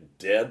guessed it,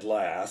 dead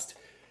last.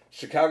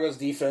 Chicago's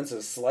defense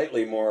is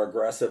slightly more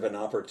aggressive and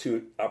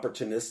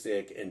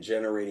opportunistic in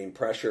generating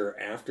pressure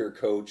after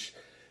coach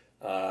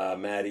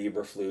Matt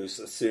Eberflus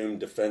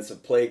assumed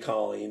defensive play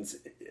callings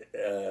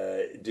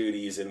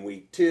duties in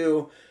week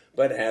 2,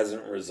 but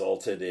hasn't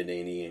resulted in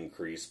any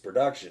increased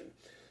production.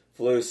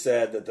 Flus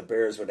said that the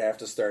Bears would have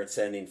to start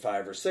sending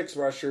 5 or 6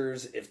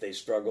 rushers if they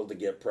struggled to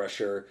get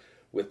pressure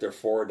with their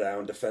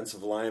 4-down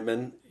defensive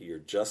linemen. You're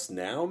just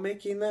now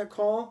making that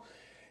call?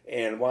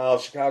 And while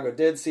Chicago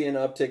did see an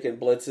uptick in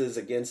blitzes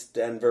against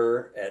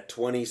Denver at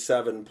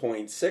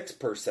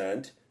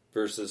 27.6%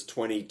 versus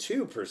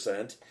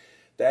 22%,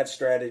 that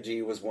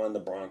strategy was one the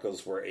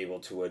Broncos were able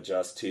to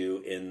adjust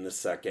to in the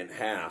second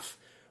half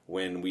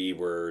when we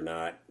were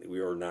not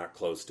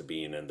close to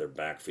being in their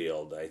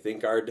backfield. I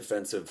think our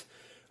defensive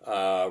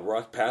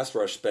pass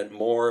rush spent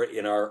more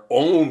in our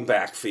own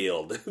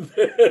backfield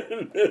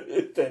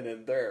than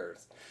in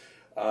theirs.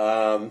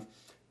 The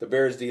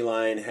Bears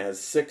D-line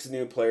has 6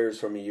 new players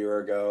from a year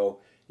ago,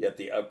 yet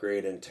the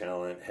upgrade in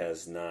talent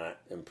has not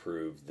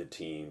improved the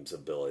team's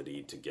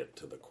ability to get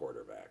to the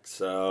quarterback.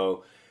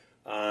 So,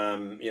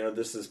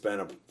 this has been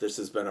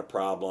a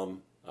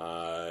problem.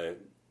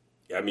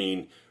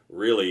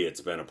 Really,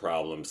 it's been a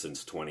problem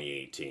since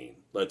 2018.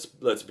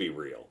 Let's be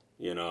real.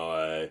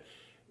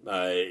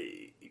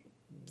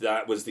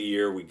 That was the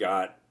year we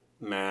got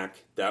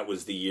Mac. That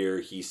was the year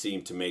he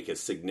seemed to make a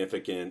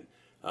significant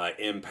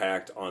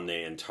impact on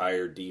the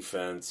entire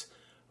defense.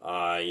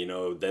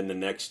 Then the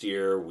next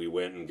year we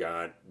went and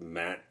got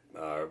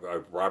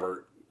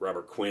Robert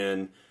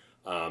Quinn,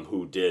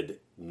 who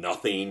did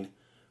nothing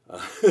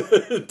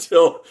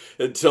until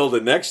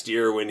the next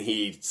year when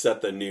he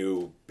set the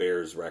new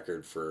Bears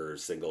record for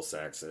single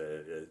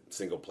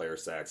player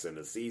sacks in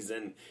a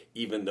season,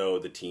 even though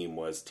the team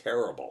was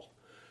terrible.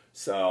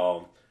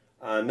 So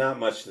not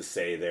much to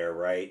say there,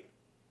 right?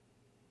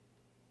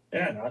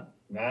 Yeah,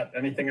 not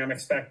anything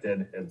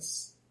unexpected.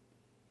 It's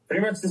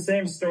pretty much the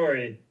same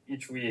story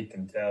each week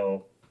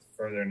until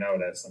further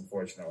notice,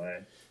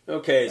 unfortunately.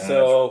 Okay,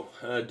 so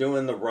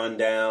doing the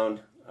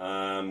rundown,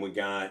 we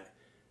got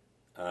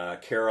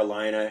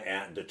Carolina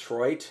at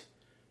Detroit.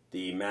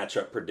 The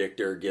matchup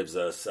predictor gives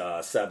us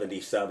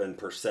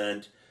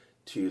 77%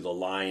 to the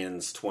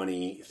Lions,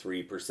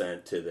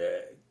 23% to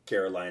the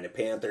Carolina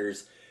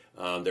Panthers.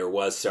 There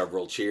was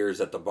several cheers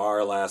at the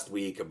bar last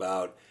week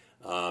about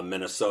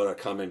Minnesota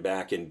coming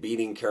back and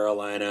beating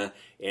Carolina,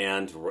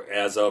 and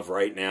as of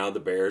right now, the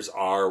Bears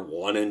are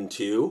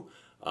 1-2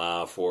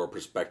 for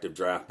prospective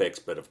draft picks,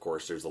 but of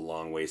course there's a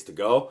long ways to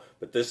go.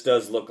 But this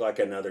does look like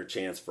another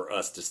chance for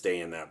us to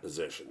stay in that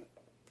position.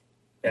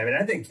 Yeah,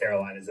 I think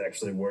Carolina is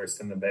actually worse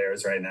than the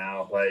Bears right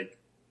now. Like,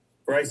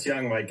 Bryce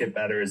Young might get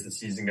better as the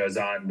season goes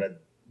on,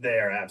 but they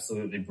are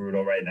absolutely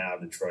brutal right now.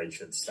 Detroit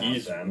should stop them.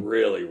 He's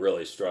really,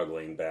 really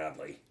struggling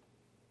badly.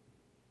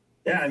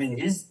 Yeah,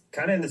 he's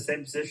kind of in the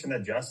same position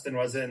that Justin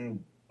was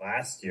in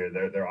last year.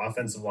 Their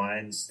offensive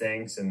line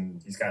stinks,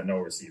 and he's got no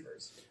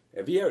receivers.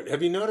 Have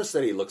you noticed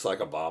that he looks like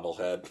a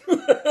bobblehead?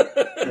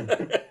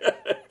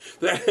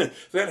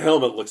 that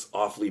helmet looks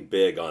awfully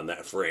big on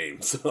that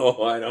frame,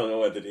 so I don't know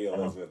what the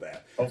deal is with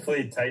that.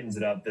 Hopefully he tightens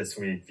it up this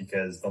week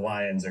because the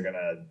Lions are going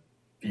to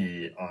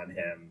be on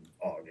him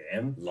all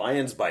game.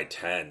 Lions by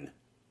 10.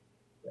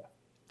 Yeah.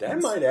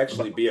 That might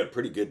actually be a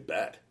pretty good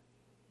bet.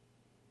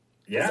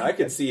 Yeah, I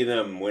could see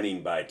them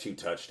winning by 2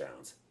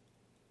 touchdowns.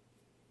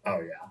 Oh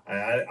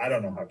yeah, I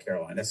don't know how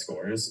Carolina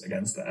scores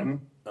against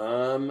them.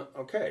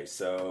 Okay,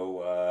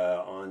 so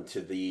on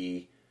to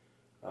the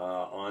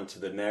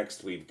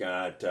next. We've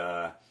got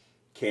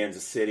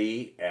Kansas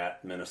City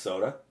at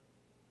Minnesota.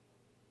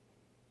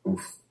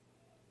 Oof.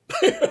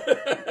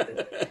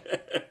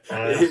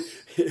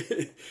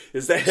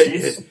 Is that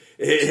Chiefs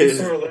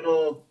were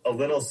a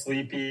little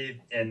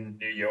sleepy in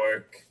New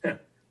York,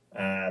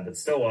 but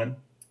still won.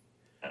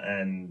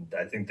 And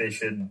I think they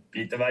should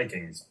beat the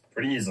Vikings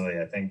pretty easily.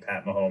 I think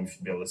Pat Mahomes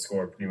should be able to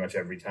score pretty much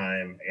every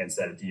time against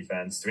that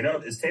defense. Do we know,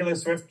 is Taylor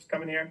Swift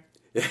coming here?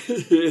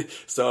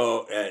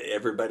 So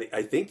everybody,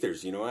 I think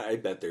there's, I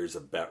bet there's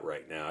a bet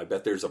right now. I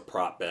bet there's a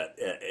prop bet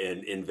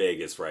in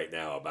Vegas right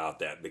now about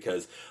that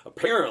because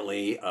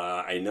apparently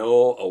I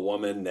know a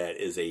woman that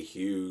is a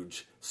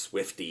huge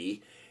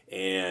Swiftie,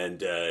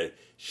 and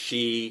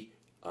she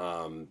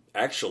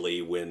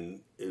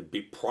actually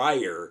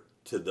prior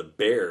to the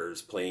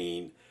Bears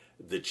playing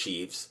the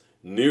Chiefs,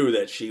 knew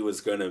that she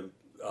was going to.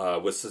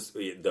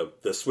 The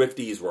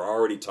Swifties were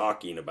already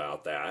talking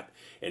about that,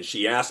 and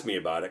she asked me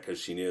about it because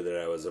she knew that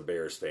I was a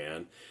Bears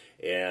fan,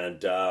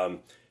 and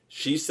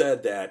she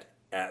said that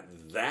at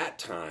that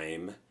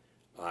time,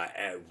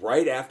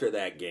 right after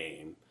that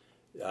game,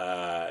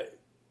 that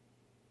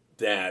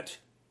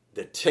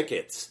the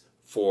tickets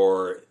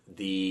for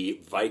the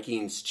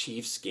Vikings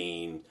Chiefs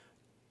game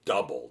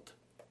doubled.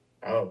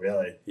 Oh,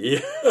 really?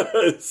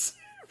 Yes.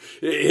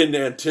 In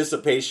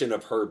anticipation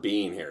of her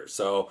being here.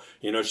 So,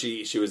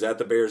 she was at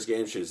the Bears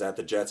game. She was at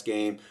the Jets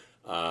game.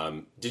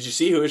 Did you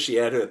see who she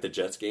had at the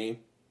Jets game?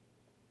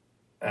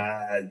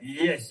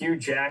 Yeah, Hugh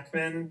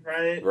Jackman,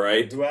 right?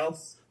 Right. Who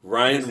else?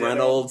 Ryan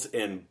Reynolds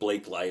and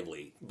Blake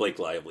Lively. Blake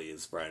Lively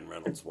is Ryan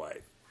Reynolds'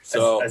 wife.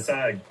 So I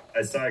saw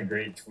a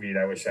great tweet.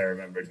 I wish I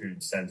remembered who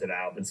sent it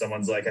out, but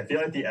someone's like, I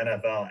feel like the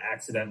NFL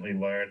accidentally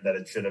learned that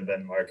it should have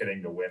been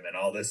marketing to women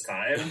all this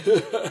time.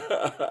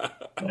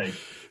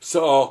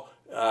 So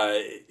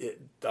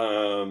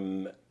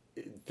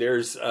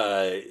there's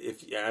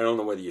if I don't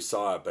know whether you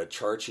saw it, but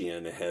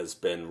Charchian has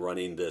been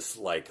running this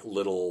like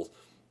little,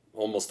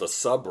 almost a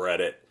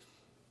subreddit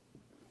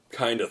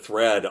kind of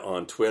thread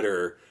on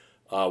Twitter.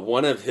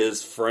 One of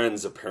his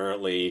friends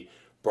apparently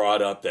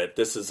brought up that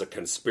this is a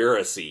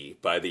conspiracy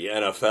by the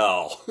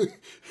NFL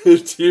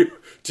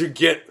to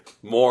get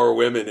more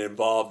women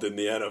involved in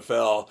the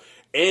NFL,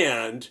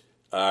 and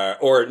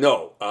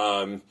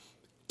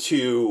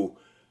to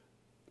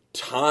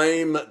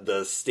time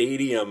the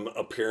stadium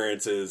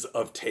appearances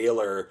of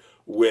Taylor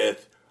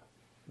with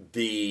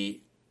the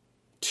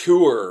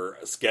tour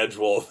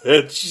schedule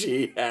that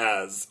she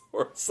has,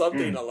 or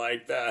something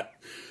like that.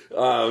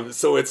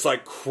 So it's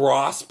like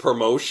cross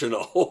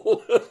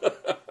promotional.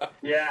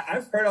 Yeah,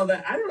 I've heard all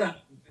that. I don't know.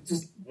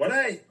 Just what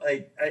I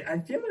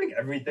feel like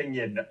everything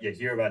you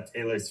hear about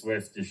Taylor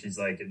Swift is she's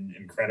like an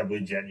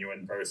incredibly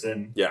genuine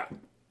person. Yeah.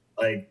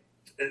 Like,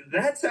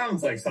 that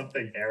sounds like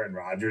something Aaron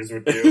Rodgers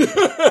would do.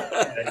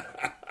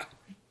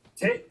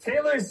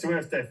 Taylor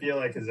Swift, I feel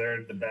like, has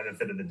earned the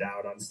benefit of the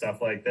doubt on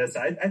stuff like this.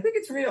 I think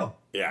it's real.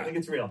 Yeah. I think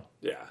it's real.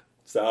 Yeah.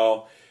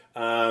 So,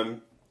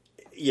 and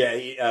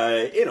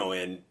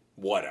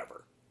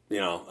whatever,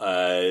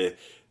 I'll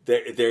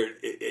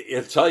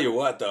tell you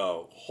what,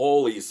 though,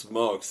 holy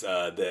smokes,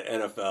 the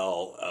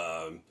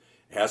NFL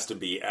has to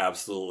be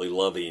absolutely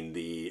loving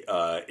the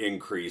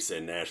increase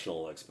in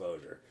national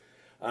exposure.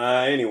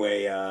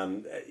 Anyway,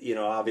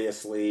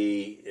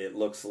 obviously it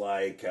looks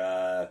like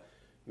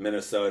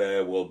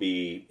Minnesota will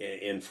be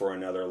in for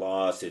another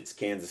loss. It's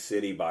Kansas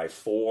City by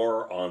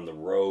 4 on the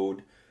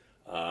road,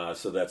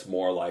 so that's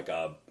more like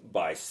a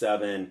by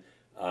 7.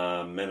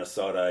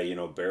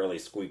 Minnesota, barely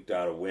squeaked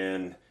out a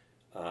win.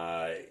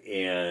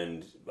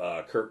 And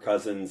Kirk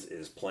Cousins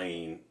is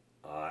playing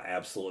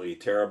absolutely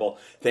terrible.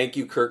 Thank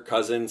you, Kirk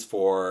Cousins,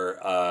 for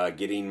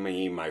getting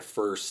me my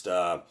first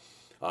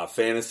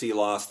fantasy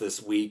loss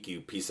this week,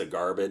 you piece of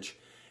garbage.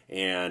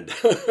 And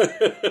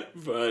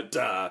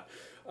but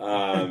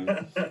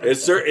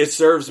it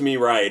serves me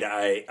right.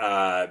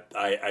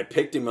 I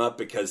picked him up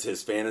because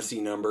his fantasy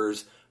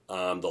numbers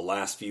the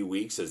last few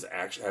weeks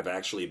have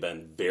actually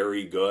been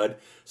very good.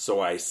 So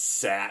I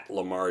sat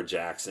Lamar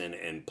Jackson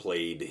and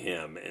played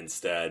him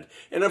instead.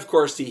 And of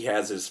course, he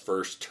has his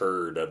first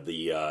turd of the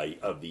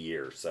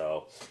year.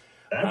 So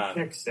that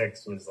pick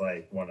six was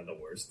like one of the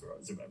worst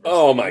throws I've ever seen.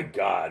 Oh my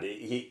God!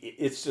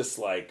 It's just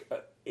like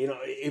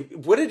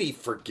what did he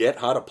forget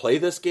how to play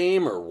this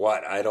game or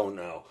what? I don't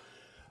know.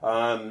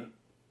 And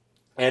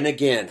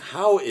again,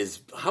 how is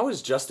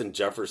Justin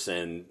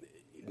Jefferson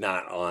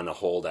not on a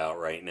holdout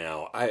right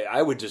now?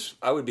 I would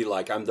be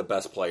like, I'm the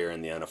best player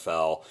in the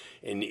NFL,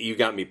 and you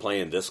got me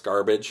playing this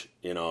garbage.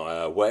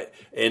 What?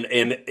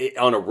 And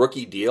on a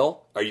rookie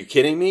deal? Are you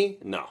kidding me?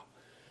 No.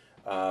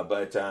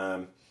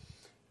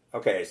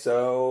 Okay,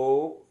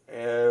 so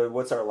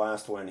what's our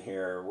last one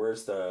here?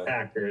 Where's the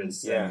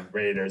Packers and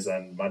Raiders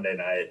on Monday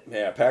night?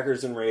 Yeah,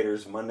 Packers and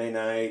Raiders Monday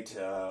night.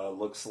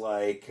 Looks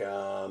like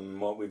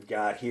what we've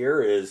got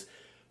here is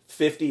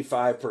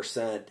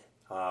 55%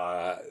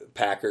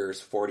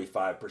 Packers,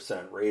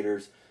 45%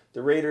 Raiders.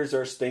 The Raiders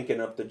are stinking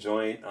up the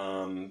joint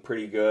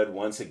pretty good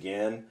once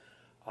again.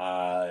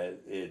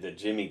 The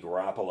Jimmy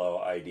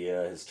Garoppolo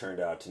idea has turned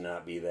out to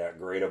not be that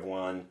great of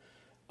one.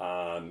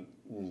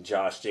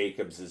 Josh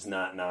Jacobs is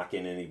not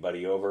knocking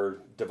anybody over.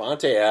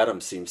 Devontae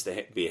Adams seems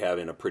to be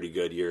having a pretty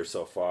good year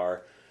so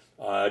far.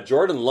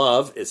 Jordan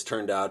Love has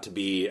turned out to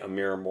be a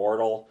mere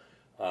mortal.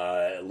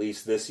 At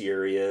least this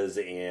year he is,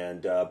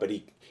 and but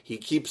he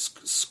keeps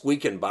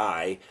squeaking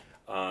by.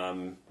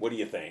 What do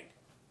you think?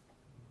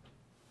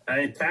 I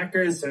mean,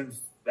 Packers have.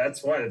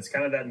 That's what it's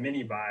kind of that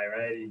mini bye,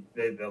 right?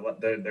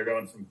 They're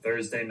going from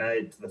Thursday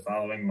night to the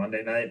following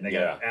Monday night, and they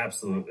got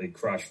absolutely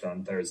crushed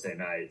on Thursday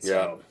night.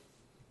 So,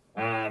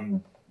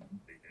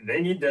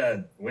 they need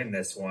to win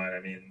this one.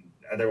 I mean,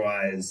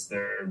 otherwise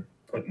they're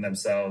putting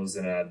themselves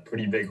in a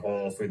pretty big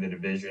hole for the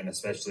division,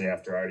 especially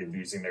after already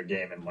losing their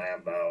game in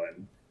Lambeau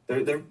and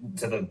they're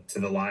to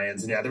the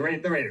Lions. And yeah, the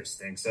Raiders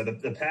stink. So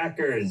the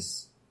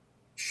Packers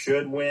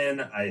should win,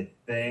 I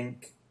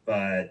think,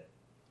 but.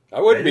 I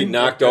wouldn't be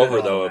knocked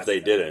over, though, if they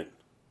didn't.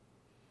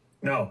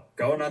 No,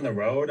 going on the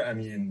road, I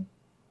mean,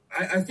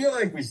 I feel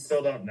like we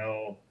still don't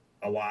know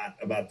a lot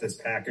about this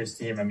Packers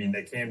team. I mean,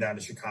 they came down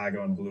to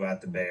Chicago and blew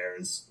out the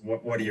Bears.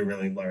 What do you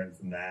really learn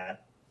from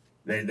that?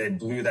 They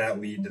blew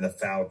that lead to the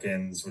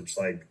Falcons, which,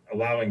 like,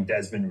 allowing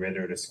Desmond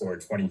Ridder to score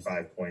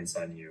 25 points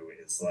on you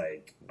is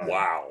like...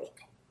 wow.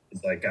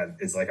 It's like a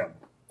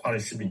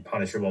should be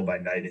punishable by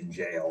night in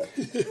jail.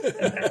 They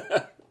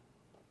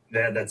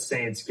had that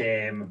Saints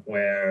game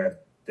where...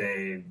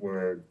 they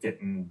were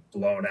getting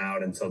blown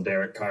out until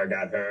Derek Carr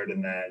got hurt,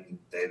 and then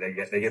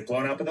they get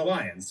blown out by the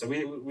Lions. So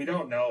we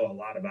don't know a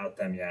lot about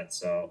them yet.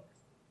 So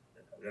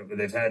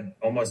they've had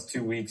almost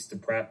 2 weeks to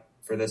prep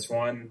for this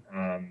one.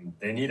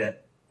 They need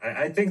it.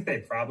 I think they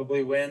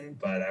probably win,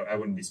 but I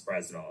wouldn't be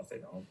surprised at all if they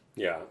don't.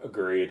 Yeah,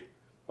 agreed.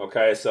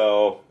 Okay,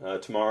 so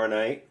tomorrow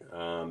night,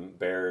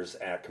 Bears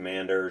at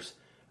Commanders,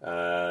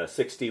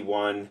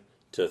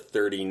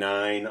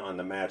 61-39 on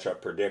the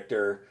matchup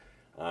predictor.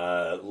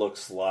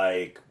 Looks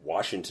like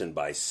Washington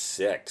by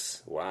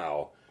 6.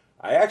 Wow.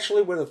 I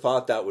actually would have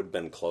thought that would have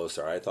been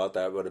closer. I thought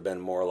that would have been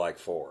more like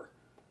 4.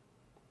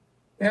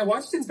 Yeah,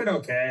 Washington's been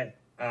okay.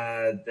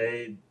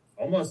 They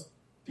almost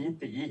beat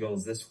the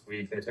Eagles this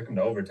week. They took them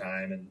to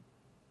overtime, and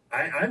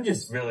I'm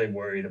just really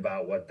worried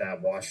about what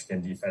that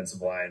Washington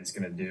defensive line is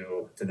going to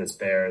do to this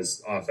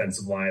Bears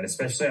offensive line,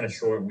 especially on a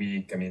short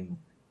week. I mean,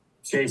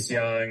 Chase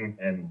Young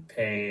and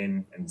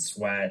Payne and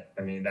Sweat.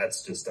 I mean,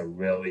 that's just a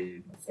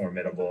really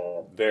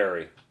formidable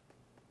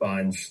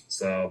bunch.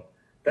 So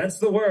that's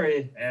the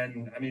worry.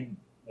 And I mean,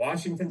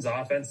 Washington's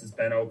offense has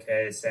been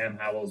okay. Sam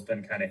Howell's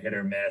been kind of hit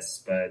or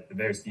miss, but the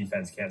Bears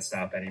defense can't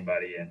stop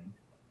anybody. And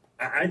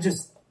I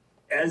just,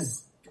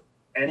 as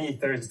any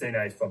Thursday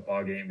night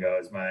football game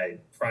goes, my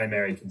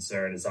primary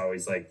concern is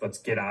always like, let's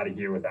get out of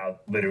here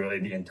without literally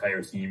the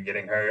entire team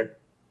getting hurt.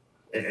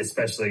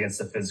 Especially against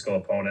a physical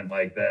opponent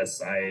like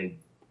this. I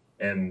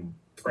am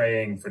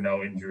praying for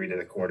no injury to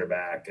the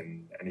quarterback,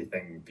 and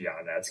anything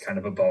beyond that's kind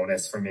of a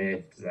bonus for me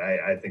because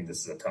I think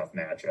this is a tough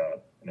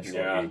matchup in a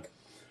short week.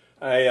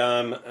 I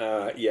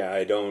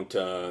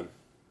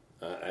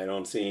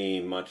don't see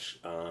much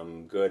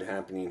good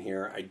happening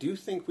here. I do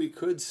think we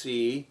could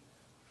see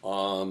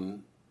a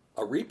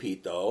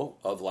repeat though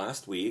of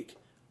last week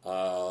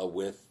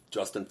with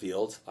Justin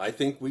Fields. I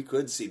think we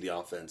could see the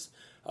offense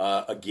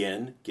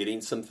again, getting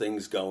some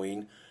things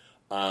going.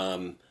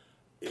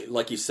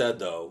 Like you said,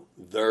 though,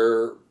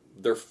 their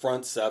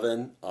front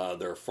 7,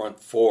 their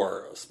front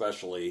 4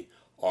 especially,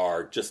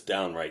 are just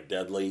downright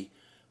deadly.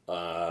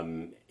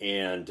 And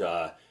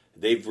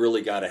they've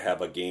really got to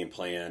have a game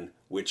plan,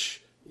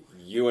 which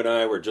you and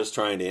I were just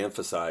trying to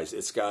emphasize.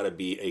 It's got to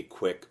be a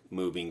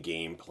quick-moving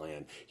game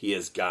plan. He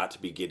has got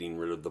to be getting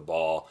rid of the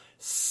ball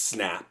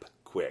snap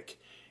quick.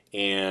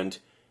 And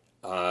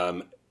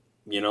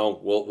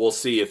we'll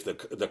see if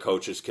the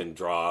coaches can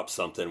draw up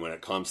something when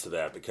it comes to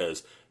that,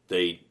 because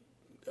they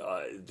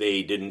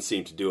didn't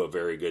seem to do a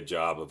very good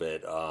job of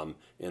it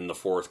in the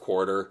fourth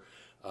quarter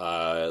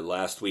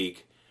last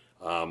week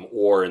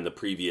or in the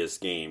previous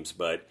games.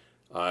 But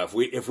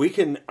if we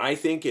can, I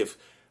think if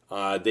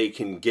they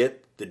can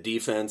get the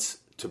defense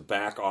to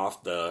back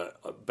off the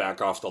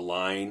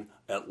line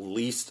at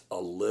least a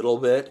little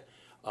bit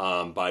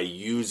by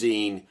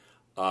using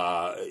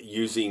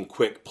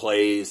quick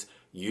plays.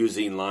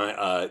 Using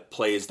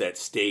plays that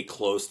stay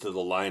close to the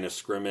line of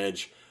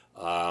scrimmage,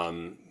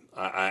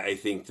 I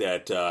think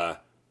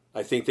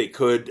they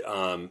could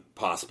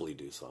possibly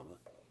do something.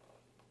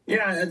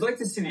 Yeah, I'd like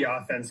to see the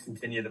offense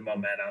continue the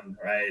momentum.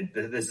 Right,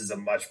 this is a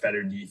much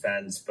better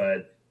defense,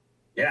 but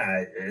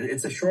yeah,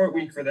 it's a short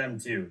week for them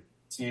too.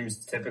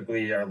 Teams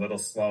typically are a little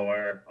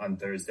slower on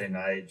Thursday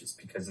night just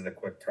because of the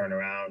quick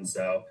turnaround.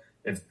 So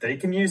if they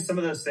can use some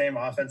of those same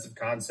offensive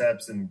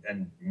concepts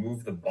and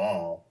move the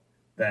ball,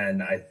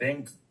 then I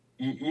think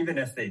even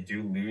if they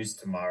do lose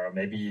tomorrow,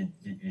 maybe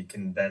you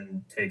can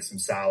then take some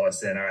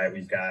solace in, all right,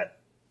 we've got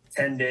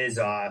 10 days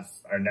off.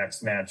 Our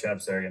next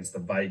matchups are against the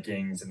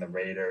Vikings and the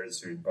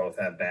Raiders, who both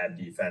have bad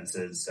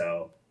defenses.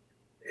 So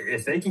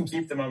if they can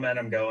keep the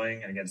momentum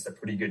going and against a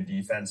pretty good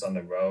defense on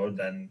the road,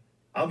 then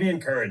I'll be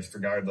encouraged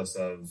regardless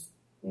of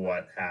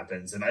what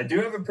happens. And I do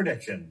have a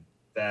prediction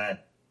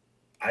that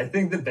I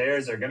think the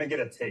Bears are going to get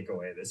a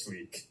takeaway this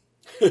week.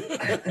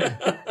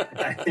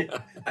 I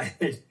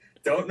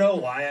don't know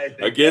why I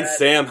think against that.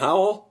 Sam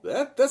Howell.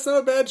 That's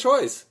not a bad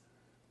choice.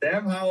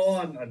 Sam Howell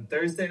on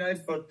Thursday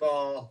Night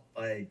Football.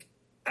 Like,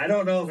 I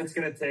don't know if it's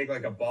going to take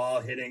like a ball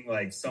hitting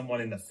like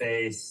someone in the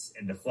face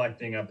and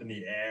deflecting up in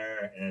the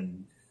air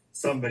and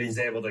somebody's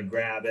able to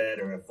grab it,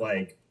 or if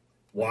like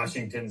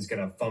Washington's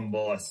going to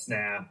fumble a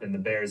snap and the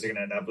Bears are going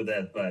to end up with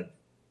it. But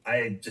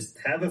I just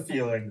have a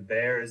feeling the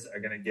Bears are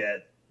going to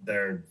get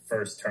their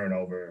first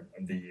turnover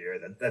of the year.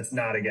 That's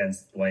not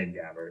against Blaine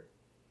Gabbert.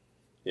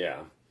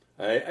 Yeah,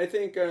 I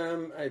think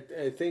we'll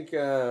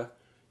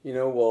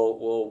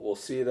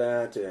see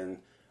that, and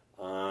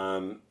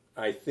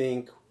I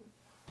think,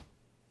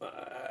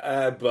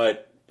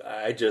 but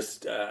I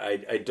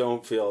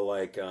don't feel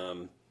like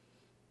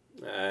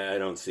I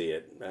don't see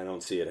it. I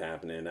don't see it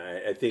happening.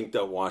 I think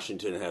that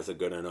Washington has a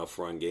good enough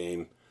run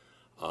game,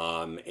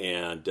 though.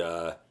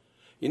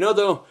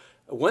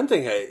 One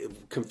thing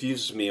that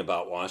confuses me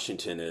about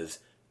Washington is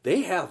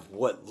they have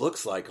what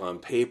looks like on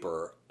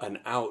paper an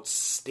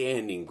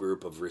outstanding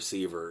group of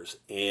receivers,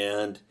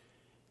 and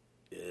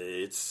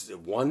it's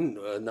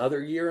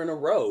another year in a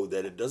row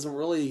that it doesn't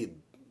really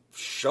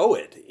show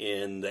it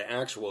in the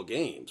actual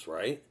games,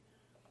 right?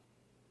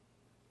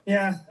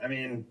 Yeah, I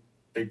mean,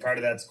 big part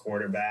of that's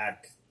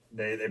quarterback.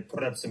 They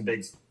put up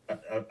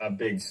a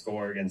big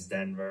score against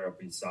Denver.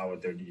 We saw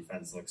what their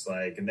defense looks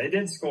like, and they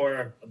did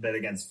score a bit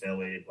against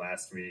Philly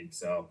last week.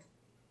 So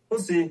we'll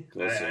see.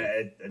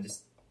 I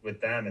just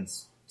with them,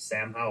 it's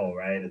Sam Howell,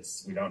 right?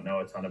 We don't know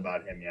a ton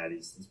about him yet.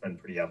 He's been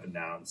pretty up and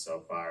down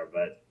so far,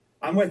 but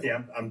I'm with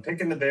you. I'm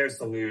picking the Bears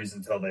to lose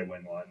until they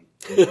win one.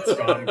 It's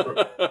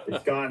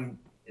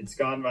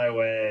gone my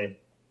way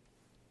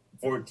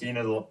 14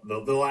 of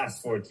the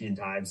last 14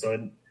 times.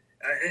 So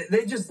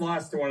they just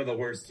lost to one of the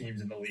worst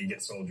teams in the league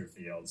at Soldier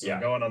Field. So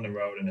going on the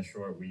road in a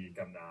short week,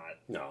 I'm not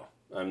real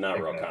confident. I'm not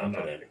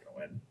going to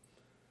win.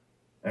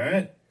 All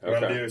right. Okay.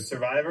 Want to do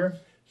Survivor?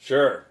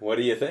 Sure. What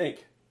do you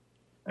think?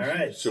 All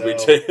right. Should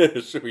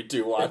we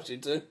do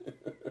Washington?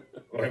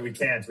 Well, we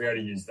can't. We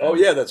already used that. Oh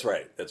yeah, that's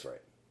right.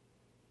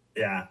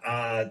 Yeah.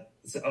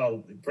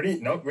 No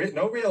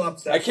real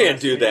upset. I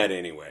can't do that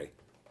anyway.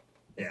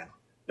 Yeah.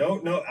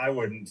 No, I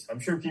wouldn't. I'm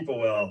sure people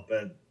will,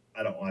 but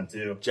I don't want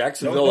to.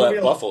 Jacksonville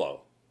at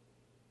Buffalo.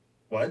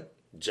 What?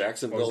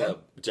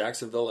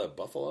 Jacksonville at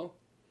Buffalo?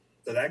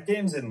 So that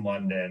game's in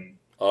London.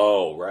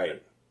 Oh,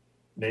 right.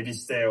 Maybe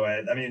stay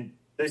away. I mean,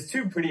 there's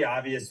two pretty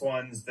obvious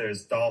ones.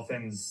 There's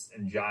Dolphins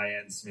and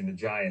Giants. I mean, the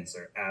Giants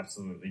are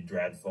absolutely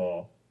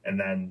dreadful. And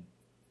then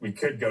we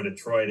could go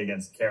Detroit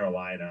against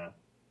Carolina.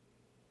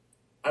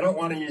 I don't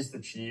want to use the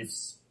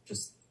Chiefs.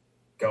 Just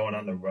going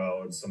on the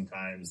road,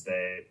 sometimes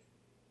they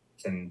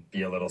can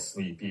be a little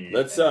sleepy.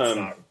 Let's do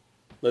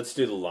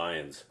the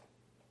Lions.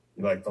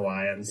 You like the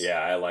Lions? Yeah,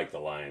 I like the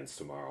Lions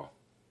tomorrow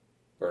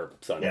or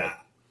Sunday.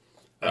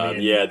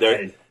 Yeah,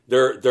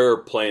 they're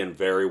playing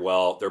very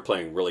well. They're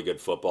playing really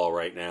good football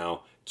right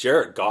now.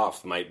 Jared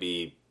Goff might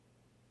be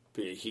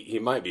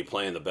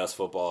playing the best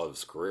football of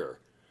his career.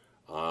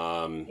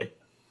 And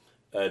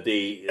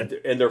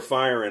they're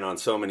firing on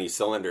so many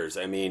cylinders.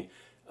 I mean,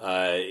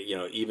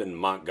 even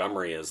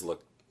Montgomery has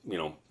looked,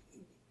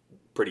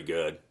 pretty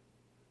good.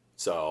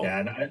 So yeah,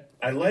 and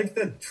I like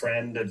the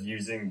trend of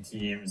using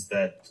teams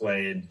that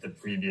played the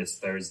previous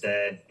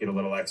Thursday, get a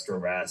little extra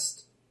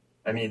rest.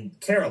 I mean,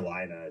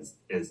 Carolina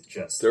is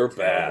just they're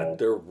terrible. Bad.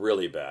 They're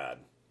really bad.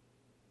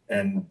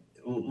 And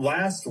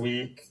last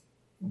week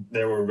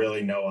there were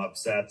really no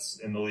upsets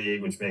in the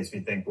league, which makes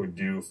me think we're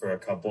due for a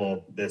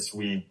couple this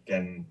week.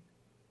 And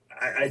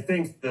I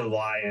think the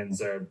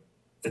Lions are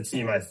the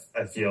team I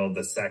feel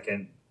the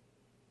second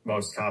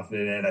most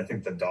confident in. I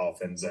think the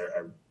Dolphins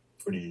are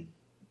pretty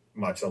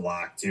much a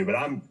lock too, but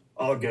I'm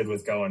all good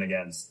with going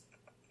against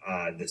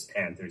this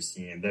Panthers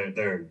team.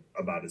 They're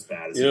about as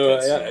bad as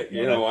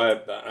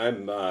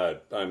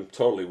I'm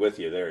totally with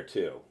you there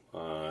too.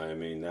 I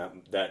mean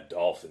that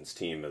Dolphins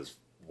team is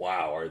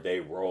wow. Are they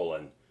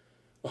rolling?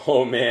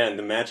 Oh man,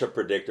 the matchup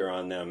predictor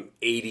on them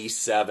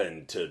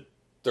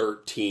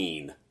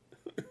 87-13.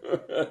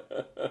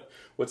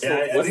 What's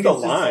the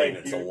line?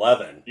 It's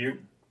 11. You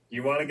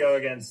want to go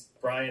against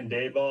Brian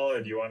Daboll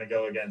or do you want to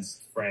go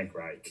against Frank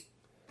Reich?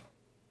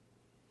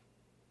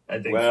 I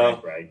think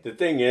Frank Reich. The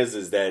thing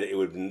is that it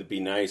would be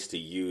nice to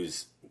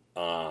use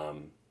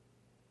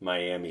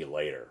Miami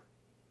later.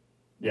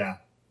 Yeah,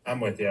 I'm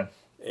with you.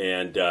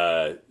 And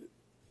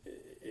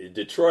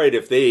Detroit,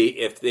 if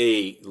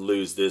they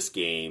lose this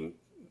game,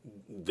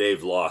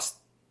 they've lost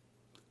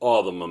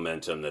all the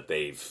momentum that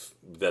they've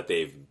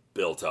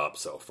built up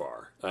so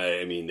far.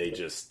 I mean,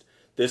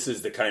 this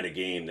is the kind of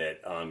game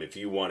that if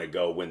you want to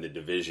go win the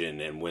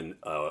division and win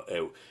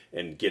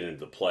and get into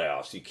the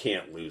playoffs, you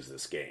can't lose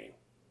this game.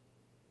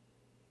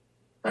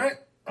 All right,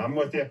 I'm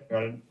with you.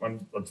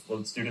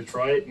 Let's do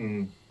Detroit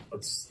and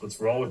let's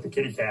roll with the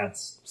Kitty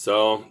Cats.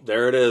 So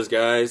there it is,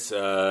 guys.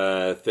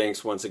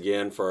 Thanks once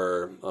again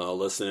for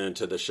listening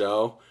to the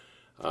show.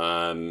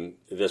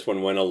 This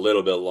one went a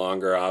little bit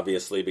longer,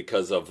 obviously,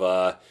 because of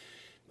the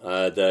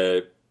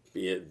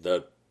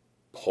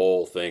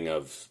whole thing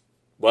of,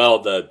 well,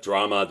 the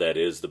drama that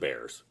is the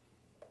Bears.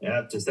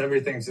 Yeah, just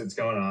everything that's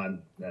going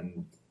on.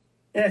 And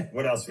yeah,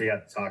 what else we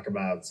got to talk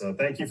about? So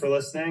thank you for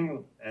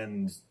listening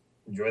and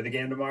enjoy the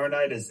game tomorrow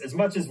night as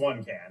much as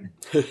one can.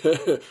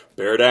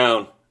 Bear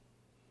down.